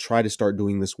going to try to start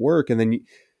doing this work. And then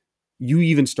you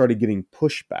even started getting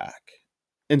pushback.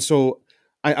 And so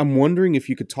I'm wondering if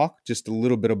you could talk just a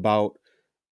little bit about,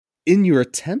 in your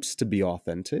attempts to be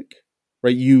authentic,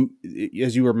 right?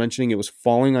 As you were mentioning, it was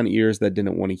falling on ears that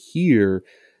didn't want to hear.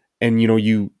 And,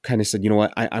 you kind of said, you know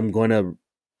what, I'm going to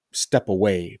step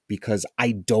away because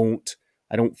I don't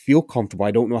feel comfortable.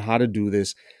 I don't know how to do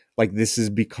this. Like, this is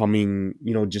becoming,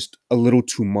 just a little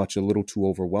too much, a little too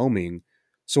overwhelming.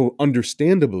 So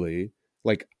understandably,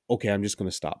 like, okay, I'm just going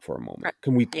to stop for a moment.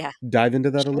 Can we Yeah. dive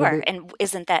into that a little Sure. bit? And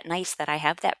isn't that nice that I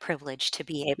have that privilege to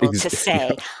be able to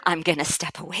say, Yeah. I'm going to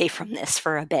step away from this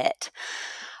for a bit?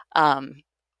 Um,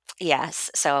 yes.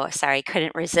 So sorry,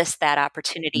 couldn't resist that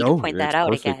opportunity to No, point that it's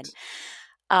out again.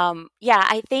 perfect. Yeah,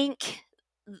 I think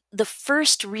the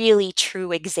first really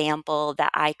true example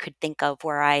that I could think of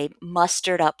where I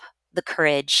mustered up the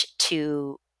courage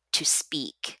to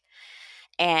speak,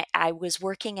 and I was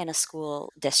working in a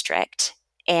school district,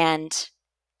 and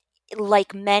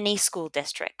like many school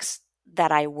districts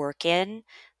that I work in,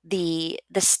 the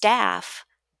staff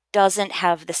doesn't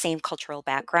have the same cultural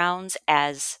backgrounds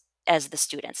as as the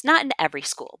students. Not in every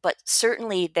school, but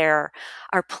certainly there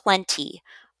are plenty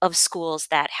of schools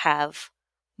that have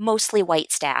mostly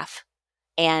white staff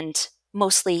and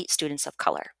mostly students of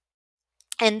color.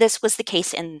 And this was the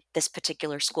case in this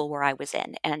particular school where I was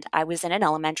in. And I was in an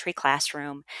elementary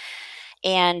classroom,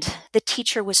 and the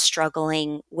teacher was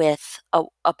struggling with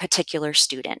a particular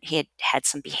student. He had had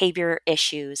some behavior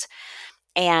issues.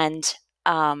 And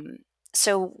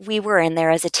so we were in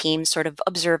there as a team, sort of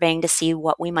observing to see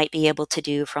what we might be able to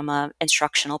do from an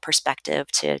instructional perspective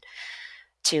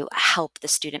to help the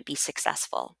student be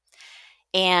successful.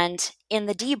 And in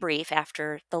the debrief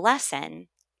after the lesson,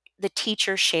 the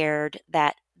teacher shared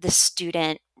that the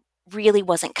student really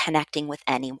wasn't connecting with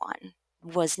anyone,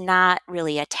 was not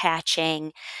really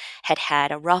attaching, had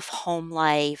had a rough home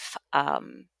life.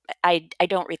 I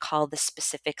don't recall the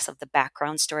specifics of the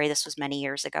background story. This was many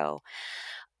years ago.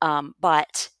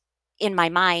 But in my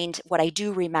mind, what I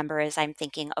do remember is I'm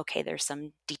thinking, okay, there's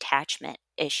some detachment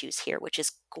issues here, which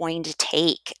is going to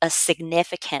take a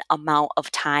significant amount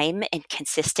of time and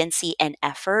consistency and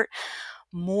effort,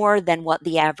 more than what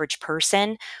the average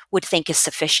person would think is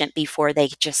sufficient before they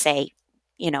just say,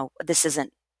 this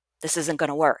isn't going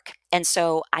to work. And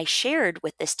so I shared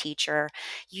with this teacher,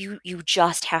 you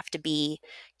just have to be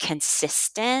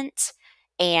consistent,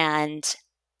 and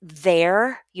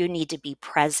you need to be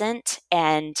present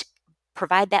and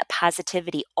provide that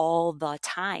positivity all the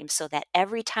time, so that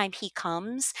every time he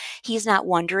comes, he's not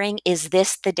wondering, is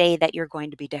this the day that you're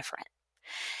going to be different?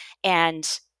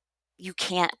 And you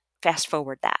can't fast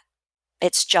forward that.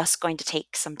 It's just going to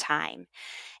take some time.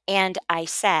 And I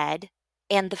said,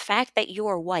 and the fact that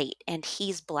you're white and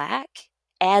he's black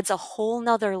adds a whole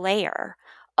nother layer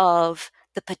of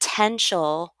the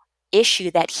potential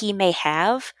issue that he may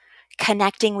have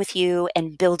connecting with you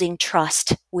and building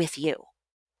trust with you.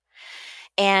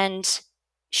 And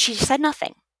she said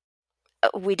nothing.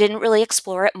 We didn't really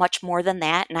explore it much more than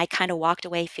that. And I kind of walked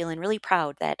away feeling really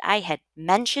proud that I had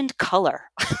mentioned color.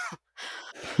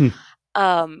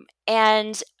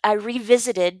 And I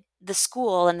revisited the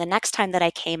school, and the next time that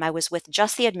I came, I was with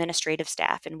just the administrative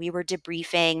staff, and we were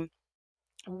debriefing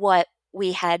what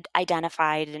we had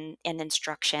identified in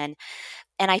instruction.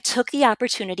 And I took the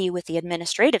opportunity with the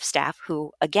administrative staff,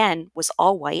 who again was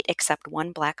all white except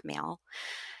one black male.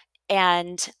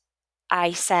 And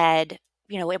I said,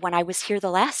 when I was here the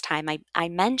last time, I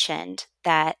mentioned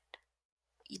that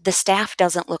the staff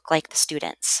doesn't look like the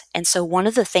students. And so one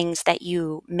of the things that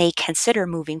you may consider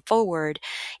moving forward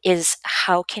is,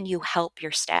 how can you help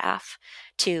your staff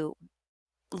to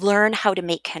learn how to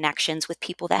make connections with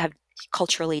people that have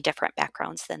culturally different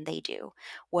backgrounds than they do?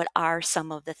 What are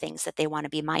some of the things that they want to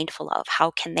be mindful of?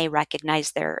 How can they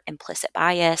recognize their implicit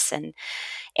bias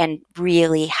and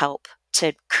really help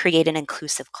to create an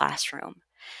inclusive classroom?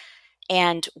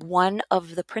 And one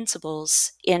of the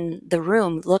principals in the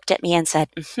room looked at me and said,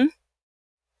 mm-hmm.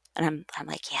 And I'm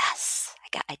like, yes,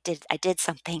 I did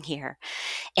something here.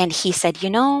 And he said,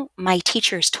 my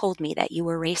teachers told me that you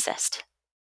were racist.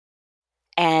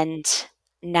 And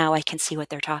now I can see what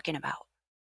they're talking about.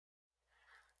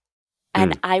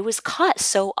 And I was caught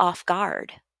so off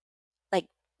guard. Like,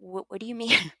 what do you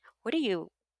mean? What are you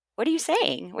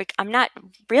saying? Like, I'm not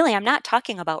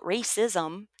talking about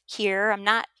racism here. I'm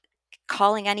not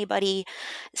calling anybody,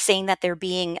 saying that they're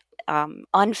being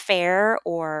unfair,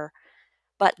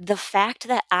 but the fact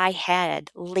that I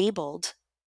had labeled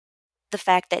the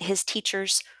fact that his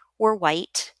teachers were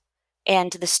white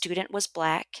and the student was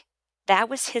black, that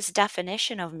was his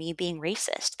definition of me being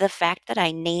racist, the fact that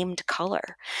I named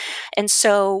color. And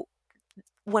so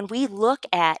when we look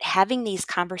at having these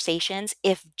conversations,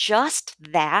 if just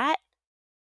that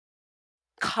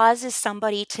causes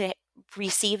somebody to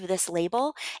receive this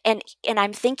label, and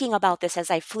I'm thinking about this as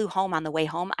I flew home on the way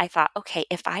home, I thought, okay,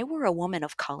 if I were a woman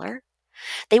of color,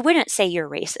 they wouldn't say you're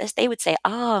racist. They would say,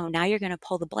 oh, now you're going to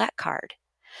pull the black card.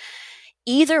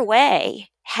 Either way,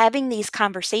 having these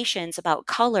conversations about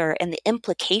color and the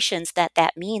implications that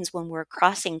that means when we're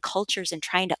crossing cultures and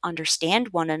trying to understand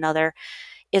one another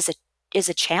is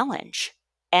a challenge.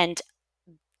 And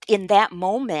in that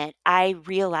moment, I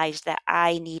realized that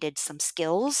I needed some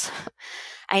skills.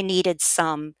 I needed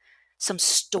some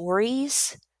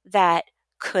stories that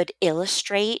could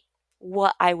illustrate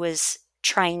what I was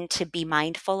trying to be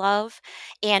mindful of.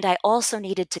 And I also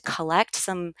needed to collect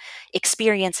some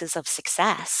experiences of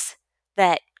success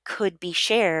that could be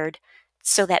shared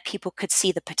so that people could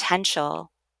see the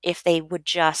potential if they would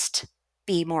just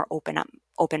be more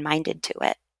open-minded to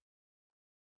it.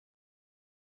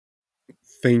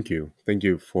 Thank you. Thank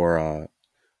you for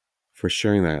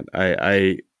sharing that.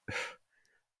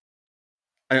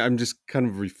 I'm just kind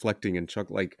of reflecting and chuck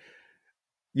like,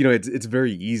 it's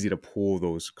very easy to pull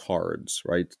those cards,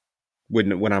 right?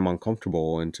 When I'm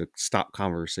uncomfortable, and to stop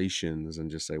conversations and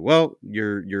just say, well,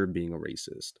 you're being a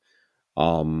racist.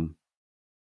 Um,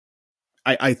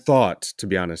 I thought, to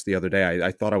be honest, the other day,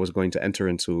 I thought I was going to enter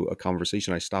into a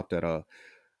conversation. I stopped at a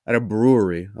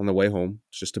brewery on the way home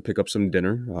just to pick up some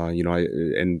dinner.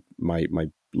 And my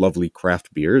lovely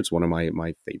craft beer. It's one of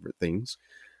my favorite things.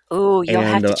 Oh, you'll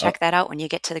have And to check that out when you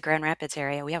get to the Grand Rapids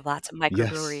area. We have lots of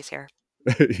yes, microbreweries here.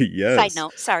 Side yes.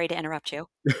 note, sorry to interrupt you.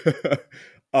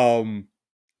 um,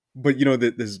 but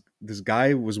that this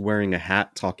guy was wearing a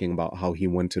hat talking about how he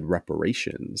wanted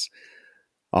reparations.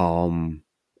 Um,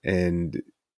 and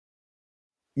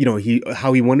he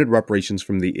wanted reparations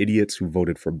from the idiots who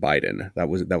voted for Biden. That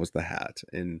was the hat.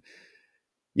 And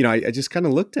I just kind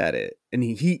of looked at it, and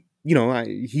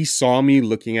he saw me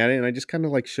looking at it, and I just kind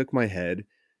of like shook my head,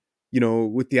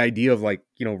 with the idea of like,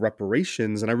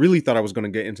 reparations. And I really thought I was going to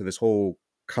get into this whole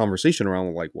conversation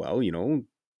around like, well,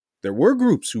 there were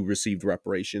groups who received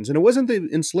reparations, and it wasn't the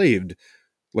enslaved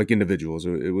like individuals.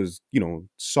 It was,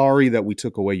 sorry that we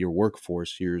took away your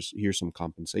workforce. Here's some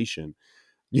compensation,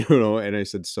 And I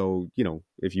said, so,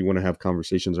 if you want to have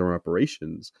conversations on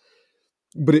reparations,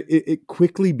 but it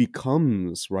quickly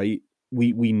becomes, right.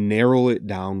 We narrow it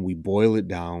down, we boil it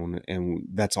down, and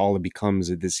that's all it becomes,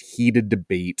 this heated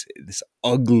debate, this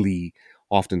ugly,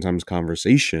 oftentimes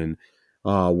conversation,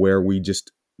 where we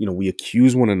just, we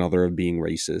accuse one another of being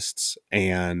racists,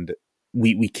 and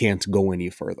we can't go any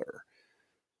further.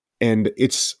 And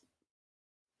it's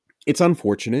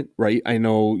unfortunate, right? I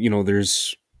know,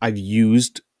 I've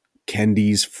used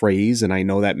Kendi's phrase, and I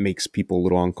know that makes people a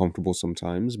little uncomfortable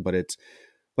sometimes, but it's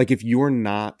like, if you're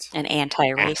not An actively,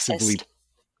 anti-racist.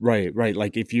 right,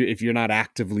 like if you're not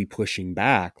actively pushing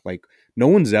back, like no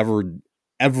one's ever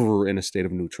in a state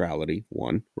of neutrality,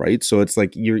 one, right? So it's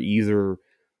like you're either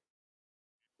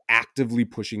actively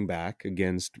pushing back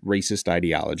against racist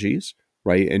ideologies,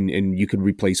 right? And you could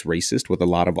replace racist with a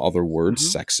lot of other words,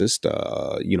 Mhm. sexist,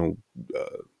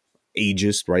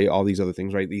 ageist, right? All these other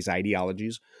things, right? These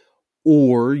ideologies.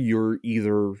 Or you're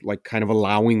either like kind of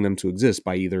allowing them to exist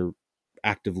by either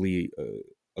actively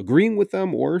agreeing with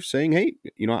them, or saying, hey,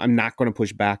 I'm not going to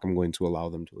push back. I'm going to allow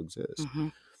them to exist,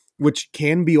 Mhm. which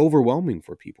can be overwhelming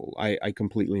for people. I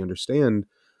completely understand.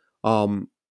 Um,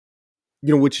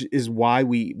 which is why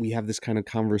we have this kind of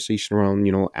conversation around,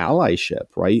 allyship,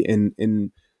 right?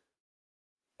 And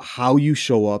how you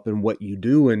show up and what you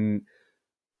do. And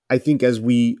I think as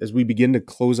we begin to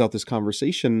close out this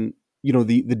conversation,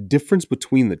 the difference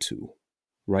between the two,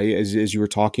 right? As you were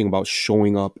talking about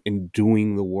showing up and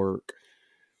doing the work,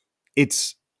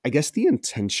 it's, I guess, the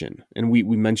intention. And we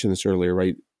mentioned this earlier,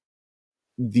 right?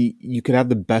 You could have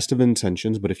the best of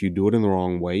intentions, but if you do it in the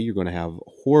wrong way, you're going to have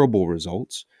horrible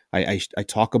results. I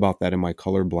talk about that in my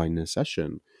color blindness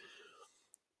session.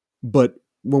 But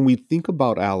when we think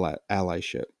about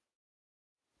allyship,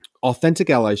 authentic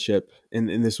allyship,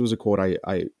 and this was a quote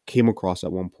I came across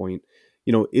at one point,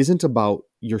 isn't about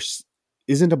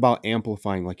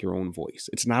amplifying like your own voice.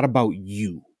 It's not about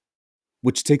you,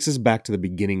 which takes us back to the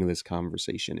beginning of this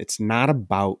conversation. It's not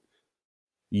about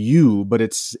you, but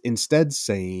it's instead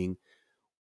saying,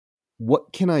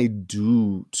 what can I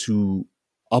do to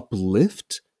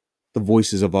uplift the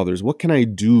voices of others? What can I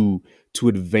do to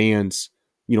advance,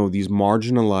 these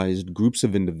marginalized groups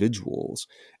of individuals?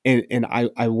 And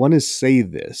I want to say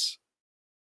this,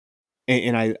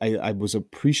 and I was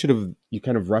appreciative. You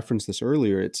kind of referenced this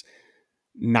earlier. It's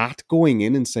not going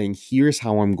in and saying, here's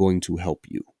how I'm going to help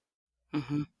you.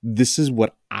 Mhm. This is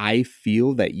what I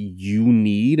feel that you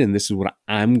need, and this is what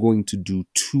I'm going to do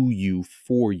to you,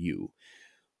 for you.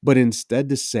 But instead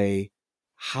to say,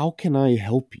 how can I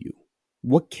help you?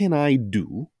 What can I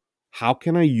do? How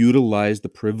can I utilize the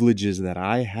privileges that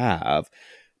I have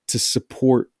to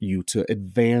support you, to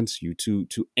advance you,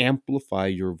 to amplify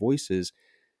your voices,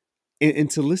 and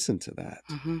to listen to that,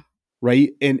 Mhm.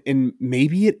 right? And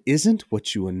maybe it isn't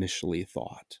what you initially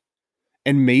thought.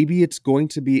 And maybe it's going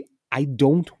to be, I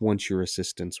don't want your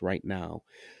assistance right now.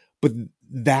 But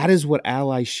that is what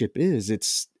allyship is.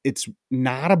 It's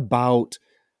not about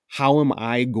how am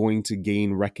I going to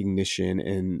gain recognition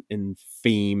and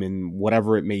fame and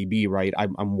whatever it may be, right?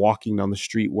 I'm walking down the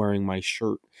street wearing my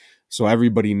shirt, so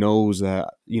everybody knows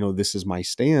that, this is my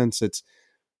stance. It's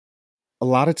a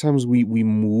lot of times we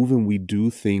move and we do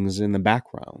things in the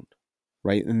background,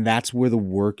 right? And that's where the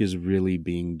work is really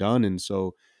being done. And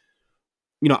so,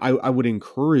 I would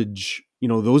encourage,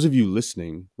 those of you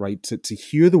listening, right, to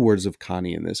hear the words of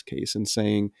Connie in this case and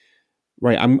saying,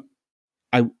 right,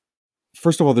 I,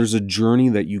 first of all, there's a journey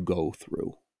that you go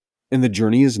through, And the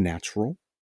journey is natural.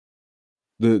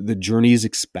 The journey is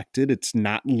expected. It's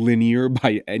not linear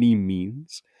by any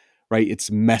means, right? It's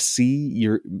messy.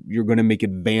 You're going to make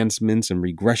advancements and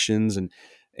regressions, and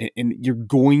you're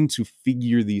going to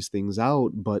figure these things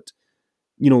out. But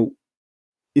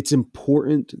it's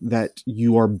important that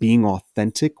you are being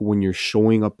authentic when you're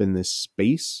showing up in this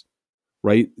space,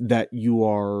 right? That you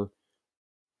are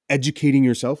educating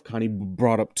yourself. Connie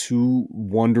brought up two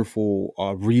wonderful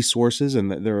resources, and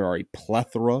that there are a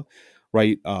plethora,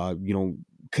 right?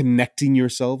 Connecting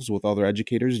yourselves with other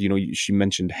educators. She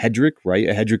mentioned Hedrick, right?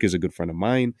 Hedrick is a good friend of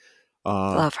mine.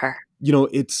 Love her.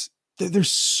 There's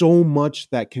so much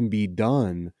that can be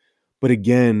done, but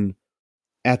again,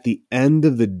 at the end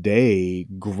of the day,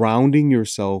 grounding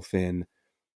yourself in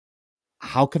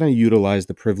how can I utilize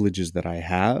the privileges that I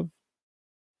have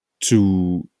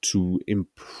to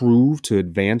improve, to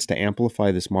advance, to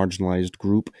amplify this marginalized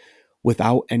group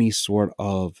without any sort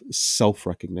of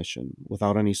self-recognition,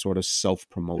 without any sort of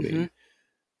self-promoting.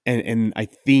 Mm-hmm. And I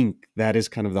think that is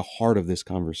kind of the heart of this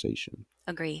conversation.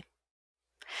 Agree.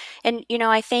 And,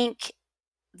 I think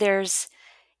there's,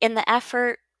 in the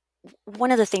effort,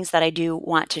 one of the things that I do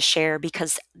want to share,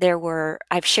 because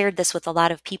I've shared this with a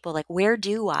lot of people, like,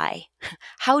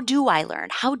 how do I learn?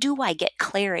 How do I get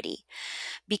clarity?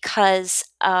 Because,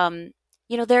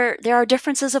 there are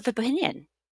differences of opinion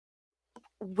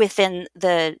within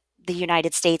the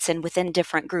United States and within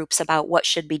different groups about what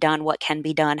should be done, what can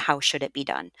be done, how should it be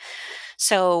done.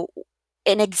 So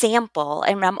an example,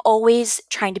 and I'm always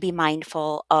trying to be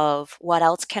mindful of what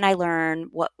else can I learn,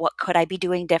 what could I be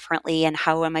doing differently, and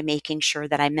how am I making sure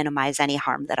that I minimize any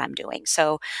harm that I'm doing.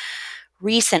 So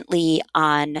recently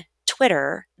on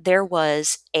Twitter, there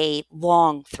was a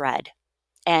long thread,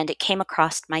 and it came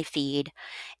across my feed,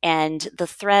 and the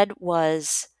thread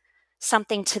was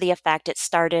something to the effect, it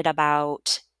started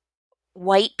about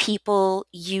white people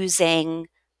using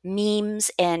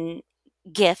memes and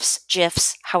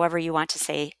GIFs, however you want to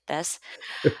say this,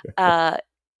 uh,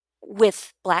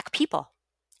 with Black people,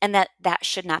 and that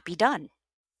should not be done.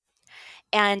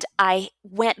 And I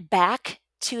went back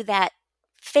to that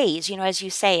phase, as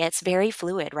you say, it's very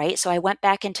fluid, right? So I went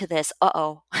back into this,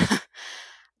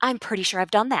 I'm pretty sure I've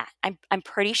done that. I'm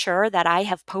pretty sure that I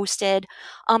have posted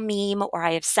a meme or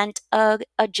I have sent a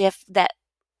GIF that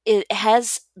it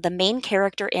has the main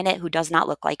character in it who does not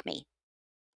look like me.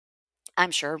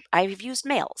 I'm sure I've used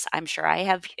males. I'm sure I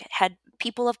have had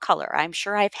people of color. I'm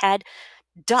sure I've had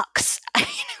ducks,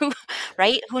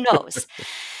 right? Who knows?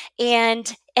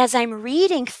 And as I'm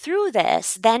reading through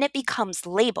this, then it becomes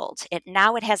labeled.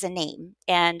 Now it has a name,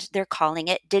 and they're calling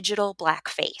it digital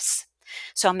blackface.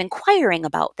 So I'm inquiring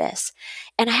about this.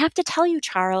 And I have to tell you,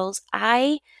 Charles,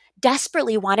 I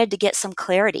desperately wanted to get some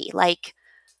clarity. Like,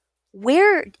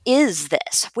 where is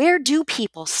this? Where do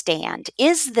people stand?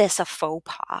 Is this a faux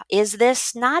pas? Is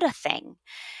this not a thing?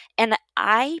 And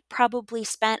I probably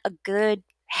spent a good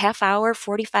half hour,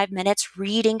 45 minutes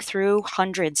reading through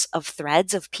hundreds of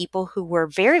threads of people who were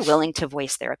very willing to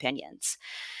voice their opinions.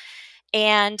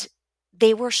 And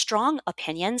they were strong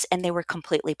opinions, and they were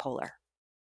completely polar.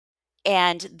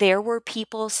 And there were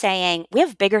people saying, we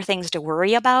have bigger things to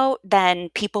worry about than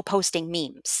people posting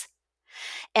memes.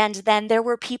 And then there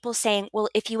were people saying, well,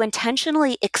 if you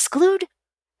intentionally exclude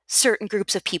certain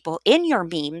groups of people in your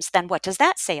memes, then what does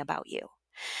that say about you?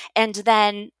 And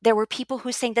then there were people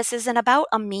who saying this isn't about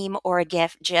a meme or a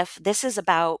GIF. This is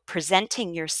about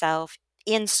presenting yourself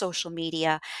in social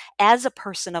media as a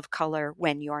person of color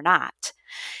when you're not.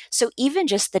 So even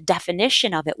just the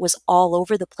definition of it was all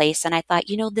over the place. And I thought,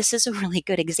 this is a really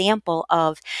good example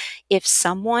of if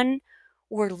someone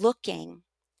were looking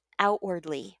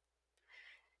outwardly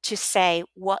to say,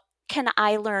 what can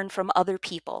I learn from other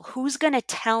people? Who's going to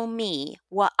tell me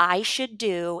what I should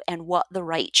do and what the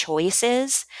right choice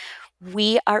is?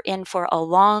 We are in for a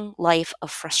long life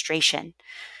of frustration.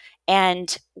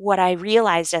 And what I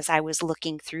realized as I was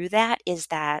looking through that is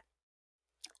that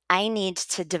I need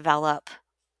to develop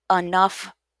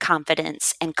enough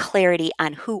confidence and clarity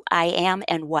on who I am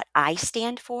and what I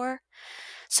stand for,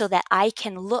 so that I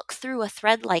can look through a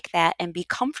thread like that and be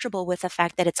comfortable with the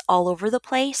fact that it's all over the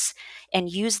place, and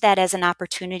use that as an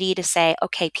opportunity to say,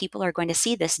 okay, people are going to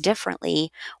see this differently.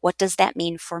 What does that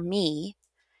mean for me?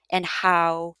 And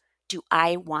how do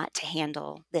I want to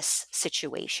handle this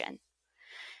situation?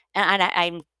 And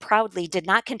I proudly did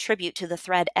not contribute to the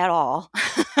thread at all.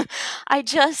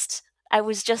 I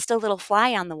was just a little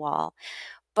fly on the wall.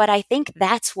 But I think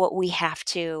that's what we have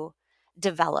to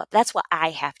develop. That's what I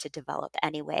have to develop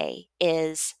anyway,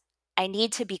 is I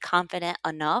need to be confident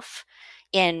enough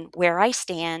in where I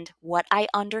stand, what I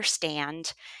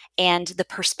understand, and the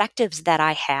perspectives that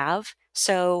I have.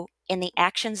 So in the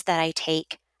actions that I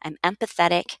take, I'm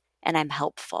empathetic and I'm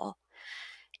helpful.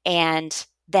 And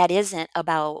that isn't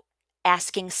about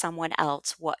asking someone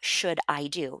else, what should I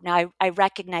do? Now, I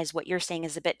recognize what you're saying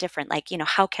is a bit different. Like,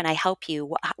 how can I help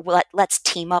you? Let's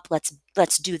team up.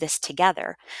 Let's do this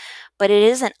together. But it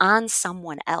isn't on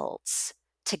someone else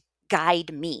to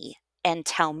guide me and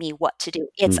tell me what to do.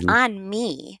 It's Mm-hmm. on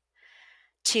me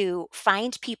to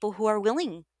find people who are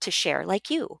willing to share,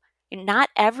 like you. Not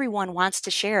everyone wants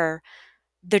to share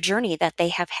the journey that they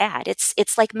have had.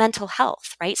 It's like mental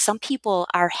health, right? Some people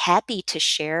are happy to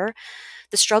share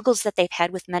the struggles that they've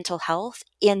had with mental health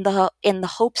in the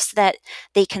hopes that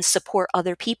they can support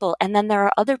other people. And then there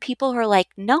are other people who are like,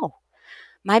 no,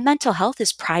 my mental health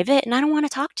is private and I don't want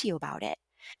to talk to you about it.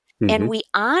 And Mm-hmm. we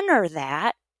honor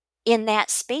that in that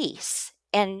space.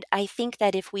 And I think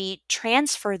that if we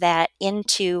transfer that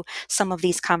into some of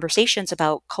these conversations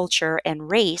about culture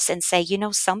and race and say,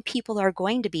 some people are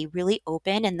going to be really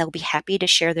open and they'll be happy to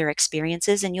share their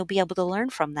experiences and you'll be able to learn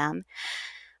from them.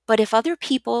 But if other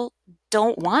people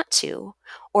don't want to,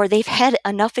 or they've had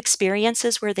enough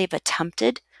experiences where they've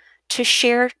attempted to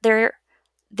share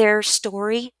their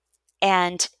story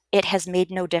and it has made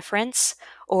no difference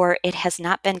or it has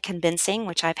not been convincing,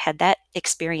 which I've had that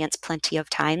experience plenty of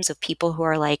times of people who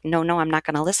are like, no, I'm not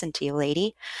going to listen to you,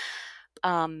 lady.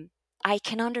 I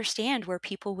can understand where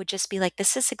people would just be like,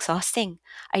 this is exhausting.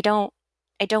 I don't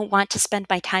want to spend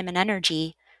my time and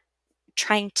energy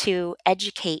trying to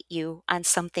educate you on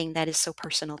something that is so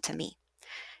personal to me.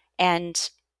 And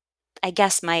I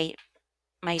guess my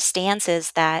stance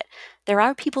is that there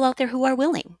are people out there who are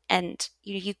willing, and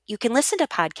you can listen to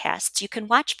podcasts, you can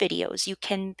watch videos, you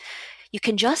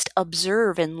can just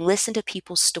observe and listen to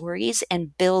people's stories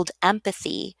and build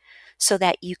empathy so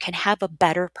that you can have a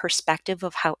better perspective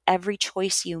of how every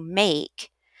choice you make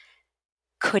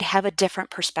could have a different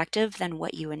perspective than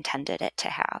what you intended it to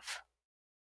have.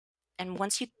 And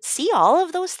once you see all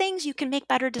of those things, you can make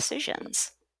better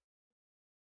decisions.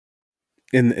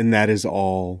 And that is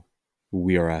all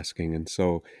we are asking. And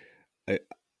so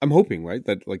I'm hoping, right,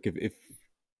 that like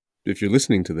if you're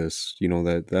listening to this,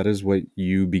 that is what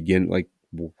you begin, like,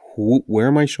 where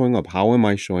am I showing up? How am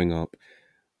I showing up?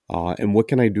 And what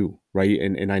can I do, right?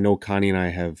 And I know Connie and I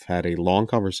have had a long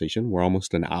conversation. We're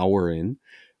almost an hour in.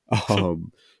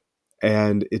 Um,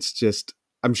 and it's just,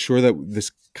 I'm sure that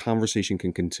this conversation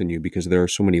can continue because there are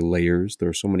so many layers, there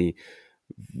are so many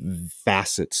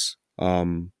facets,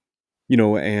 and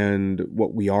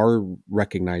what we are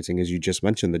recognizing, as you just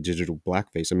mentioned, the digital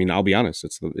blackface. I mean, I'll be honest,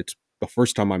 it's the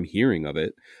first time I'm hearing of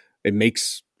it. It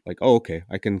makes like, oh, okay,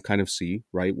 I can kind of see,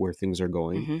 right, where things are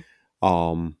going. Mm-hmm.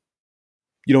 Um,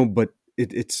 but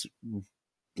it's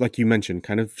like you mentioned,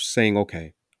 kind of saying,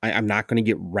 okay, I'm not going to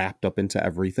get wrapped up into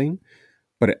everything,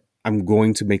 but I'm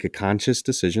going to make a conscious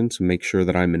decision to make sure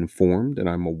that I'm informed and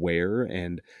I'm aware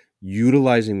and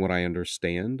utilizing what I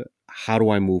understand. How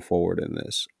do I move forward in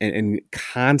this? And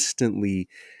constantly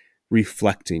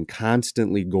reflecting,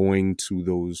 constantly going to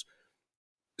those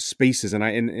spaces. And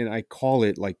I call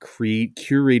it like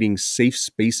curating safe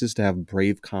spaces to have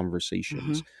brave Mm-hmm.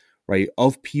 conversations, right?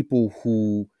 Of people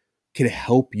who can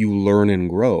help you learn and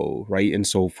grow, right? And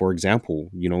so, for example,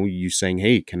 you saying,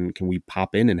 hey, can we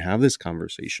pop in and have this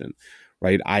conversation,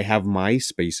 right? I have my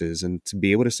spaces, and to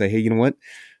be able to say, hey, you know what,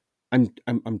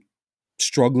 I'm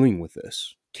struggling with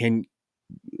this.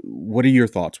 What are your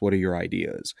thoughts? What are your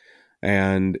ideas?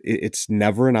 And it's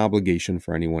never an obligation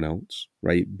for anyone else,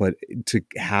 right? But to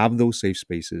have those safe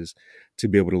spaces to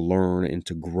be able to learn and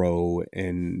to grow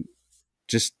and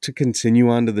just to continue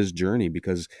on to this journey,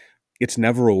 because it's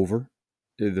never over.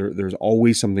 There's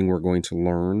always something we're going to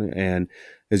learn. And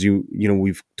as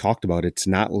we've talked about, it's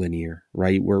not linear,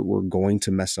 right? We're going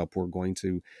to mess up. We're going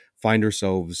to find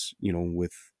ourselves,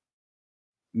 with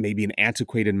maybe an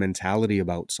antiquated mentality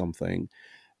about something,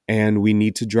 and we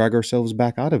need to drag ourselves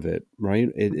back out of it, right?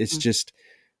 It's Mm-hmm. just,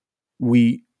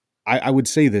 I would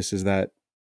say this is that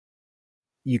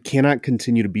you cannot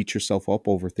continue to beat yourself up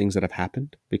over things that have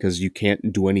happened because you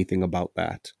can't do anything about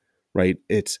that, right?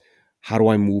 It's, how do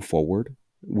I move forward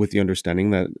with the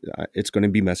understanding that it's going to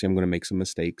be messy, I'm going to make some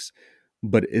mistakes,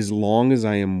 but as long as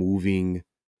I am moving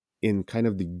in kind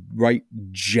of the right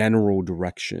general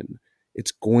direction,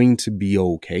 it's going to be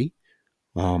okay.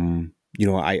 And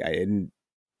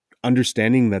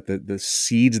understanding that the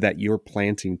seeds that you're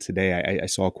planting today, I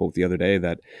saw a quote the other day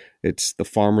that it's the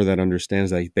farmer that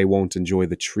understands that they won't enjoy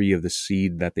the tree of the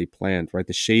seed that they plant, right?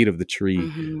 The shade of the tree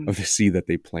Mm-hmm. of the seed that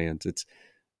they plant.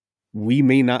 We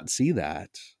may not see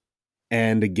that,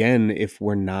 And again, if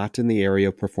we're not in the area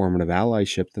of performative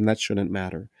allyship, then that shouldn't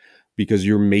matter because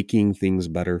you're making things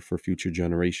better for future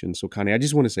generations. So Connie, I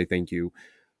just want to say thank you,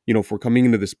 for coming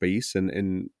into the space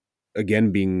and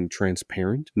again, being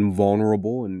transparent and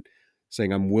vulnerable and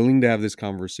saying, I'm willing to have this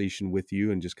conversation with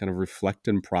you and just kind of reflect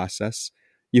and process,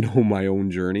 my own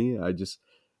journey. I just,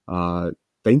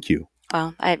 thank you.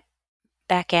 Well,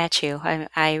 back at you.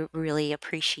 I really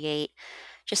appreciate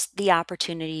just the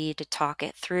opportunity to talk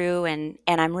it through, and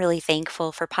I'm really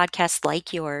thankful for podcasts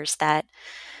like yours that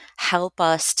help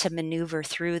us to maneuver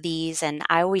through these. And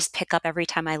I always pick up, every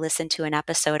time I listen to an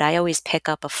episode, I always pick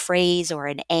up a phrase or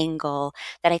an angle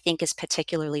that I think is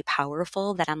particularly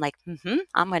powerful, that I'm like,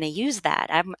 I'm going to use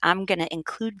that. I'm going to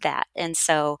include that. And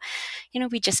so,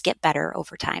 we just get better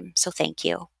over time. So thank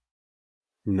you.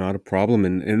 Not a problem.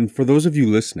 And for those of you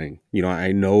listening,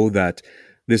 I know that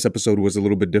this episode was a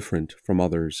little bit different from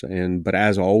others. But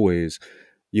as always,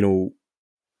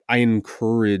 I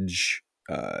encourage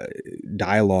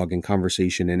dialogue and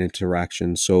conversation and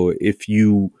interaction. So if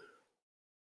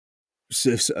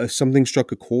something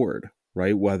struck a chord,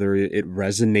 right, whether it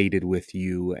resonated with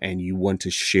you and you want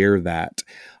to share that,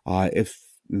 if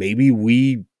maybe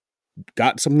we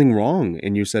got something wrong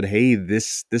and you said, hey,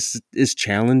 this is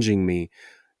challenging me,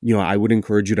 I would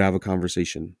encourage you to have a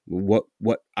conversation. What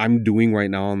I'm doing right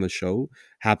now on the show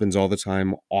happens all the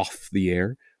time off the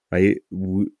air, right?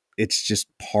 It's just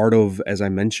part of, as I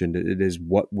mentioned, it is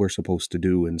what we're supposed to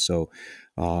do. And so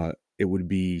it would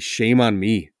be shame on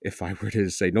me if I were to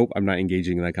say, nope, I'm not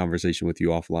engaging in that conversation with you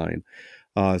offline.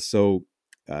 So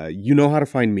you know how to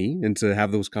find me and to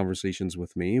have those conversations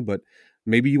with me, but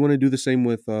maybe you want to do the same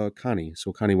with Connie.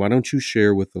 So Connie, why don't you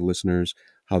share with the listeners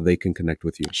how they can connect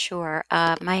with you? Sure.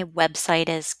 My website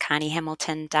is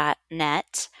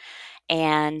conniehamilton.net,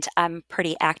 and I'm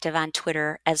pretty active on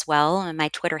Twitter as well. And my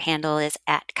Twitter handle is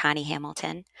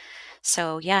 @ConnieHamilton.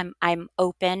 So yeah, I'm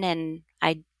open, and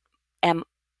I am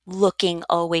looking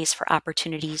always for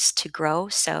opportunities to grow.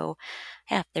 So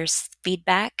yeah, if there's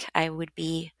feedback, I would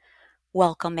be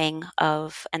welcoming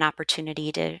of an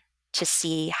opportunity to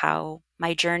see how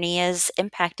my journey is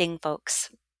impacting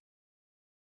folks.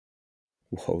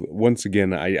 Well, once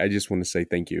again, I just want to say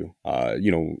thank you,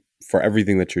 for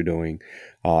everything that you're doing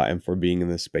and for being in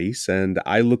this space. And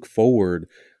I look forward,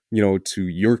 to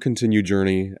your continued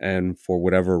journey and for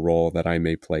whatever role that I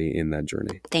may play in that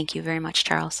journey. Thank you very much,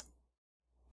 Charles.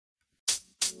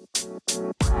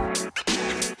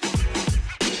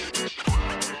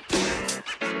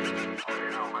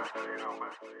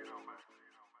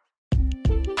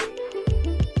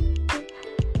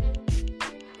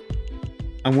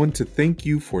 I want to thank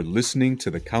you for listening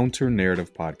to the Counter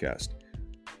Narrative Podcast.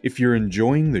 If you're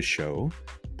enjoying the show,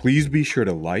 please be sure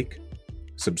to like,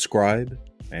 subscribe,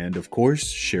 and of course,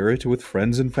 share it with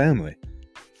friends and family.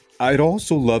 I'd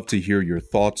also love to hear your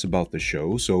thoughts about the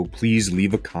show, so please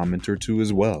leave a comment or two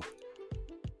as well.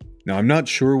 Now, I'm not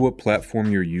sure what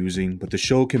platform you're using, but the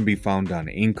show can be found on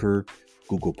Anchor,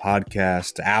 Google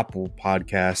Podcast, Apple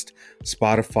Podcast,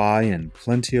 Spotify, and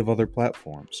plenty of other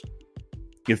platforms.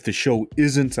 If the show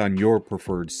isn't on your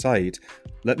preferred site,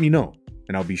 let me know,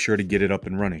 and I'll be sure to get it up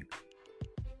and running.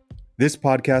 This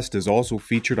podcast is also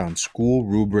featured on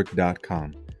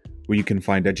schoolrubric.com, where you can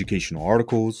find educational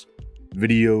articles,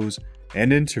 videos,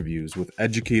 and interviews with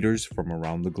educators from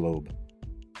around the globe.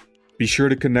 Be sure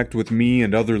to connect with me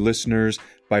and other listeners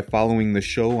by following the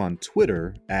show on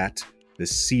Twitter @the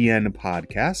CN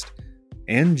Podcast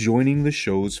and joining the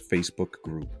show's Facebook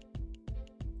group.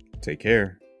 Take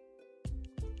care.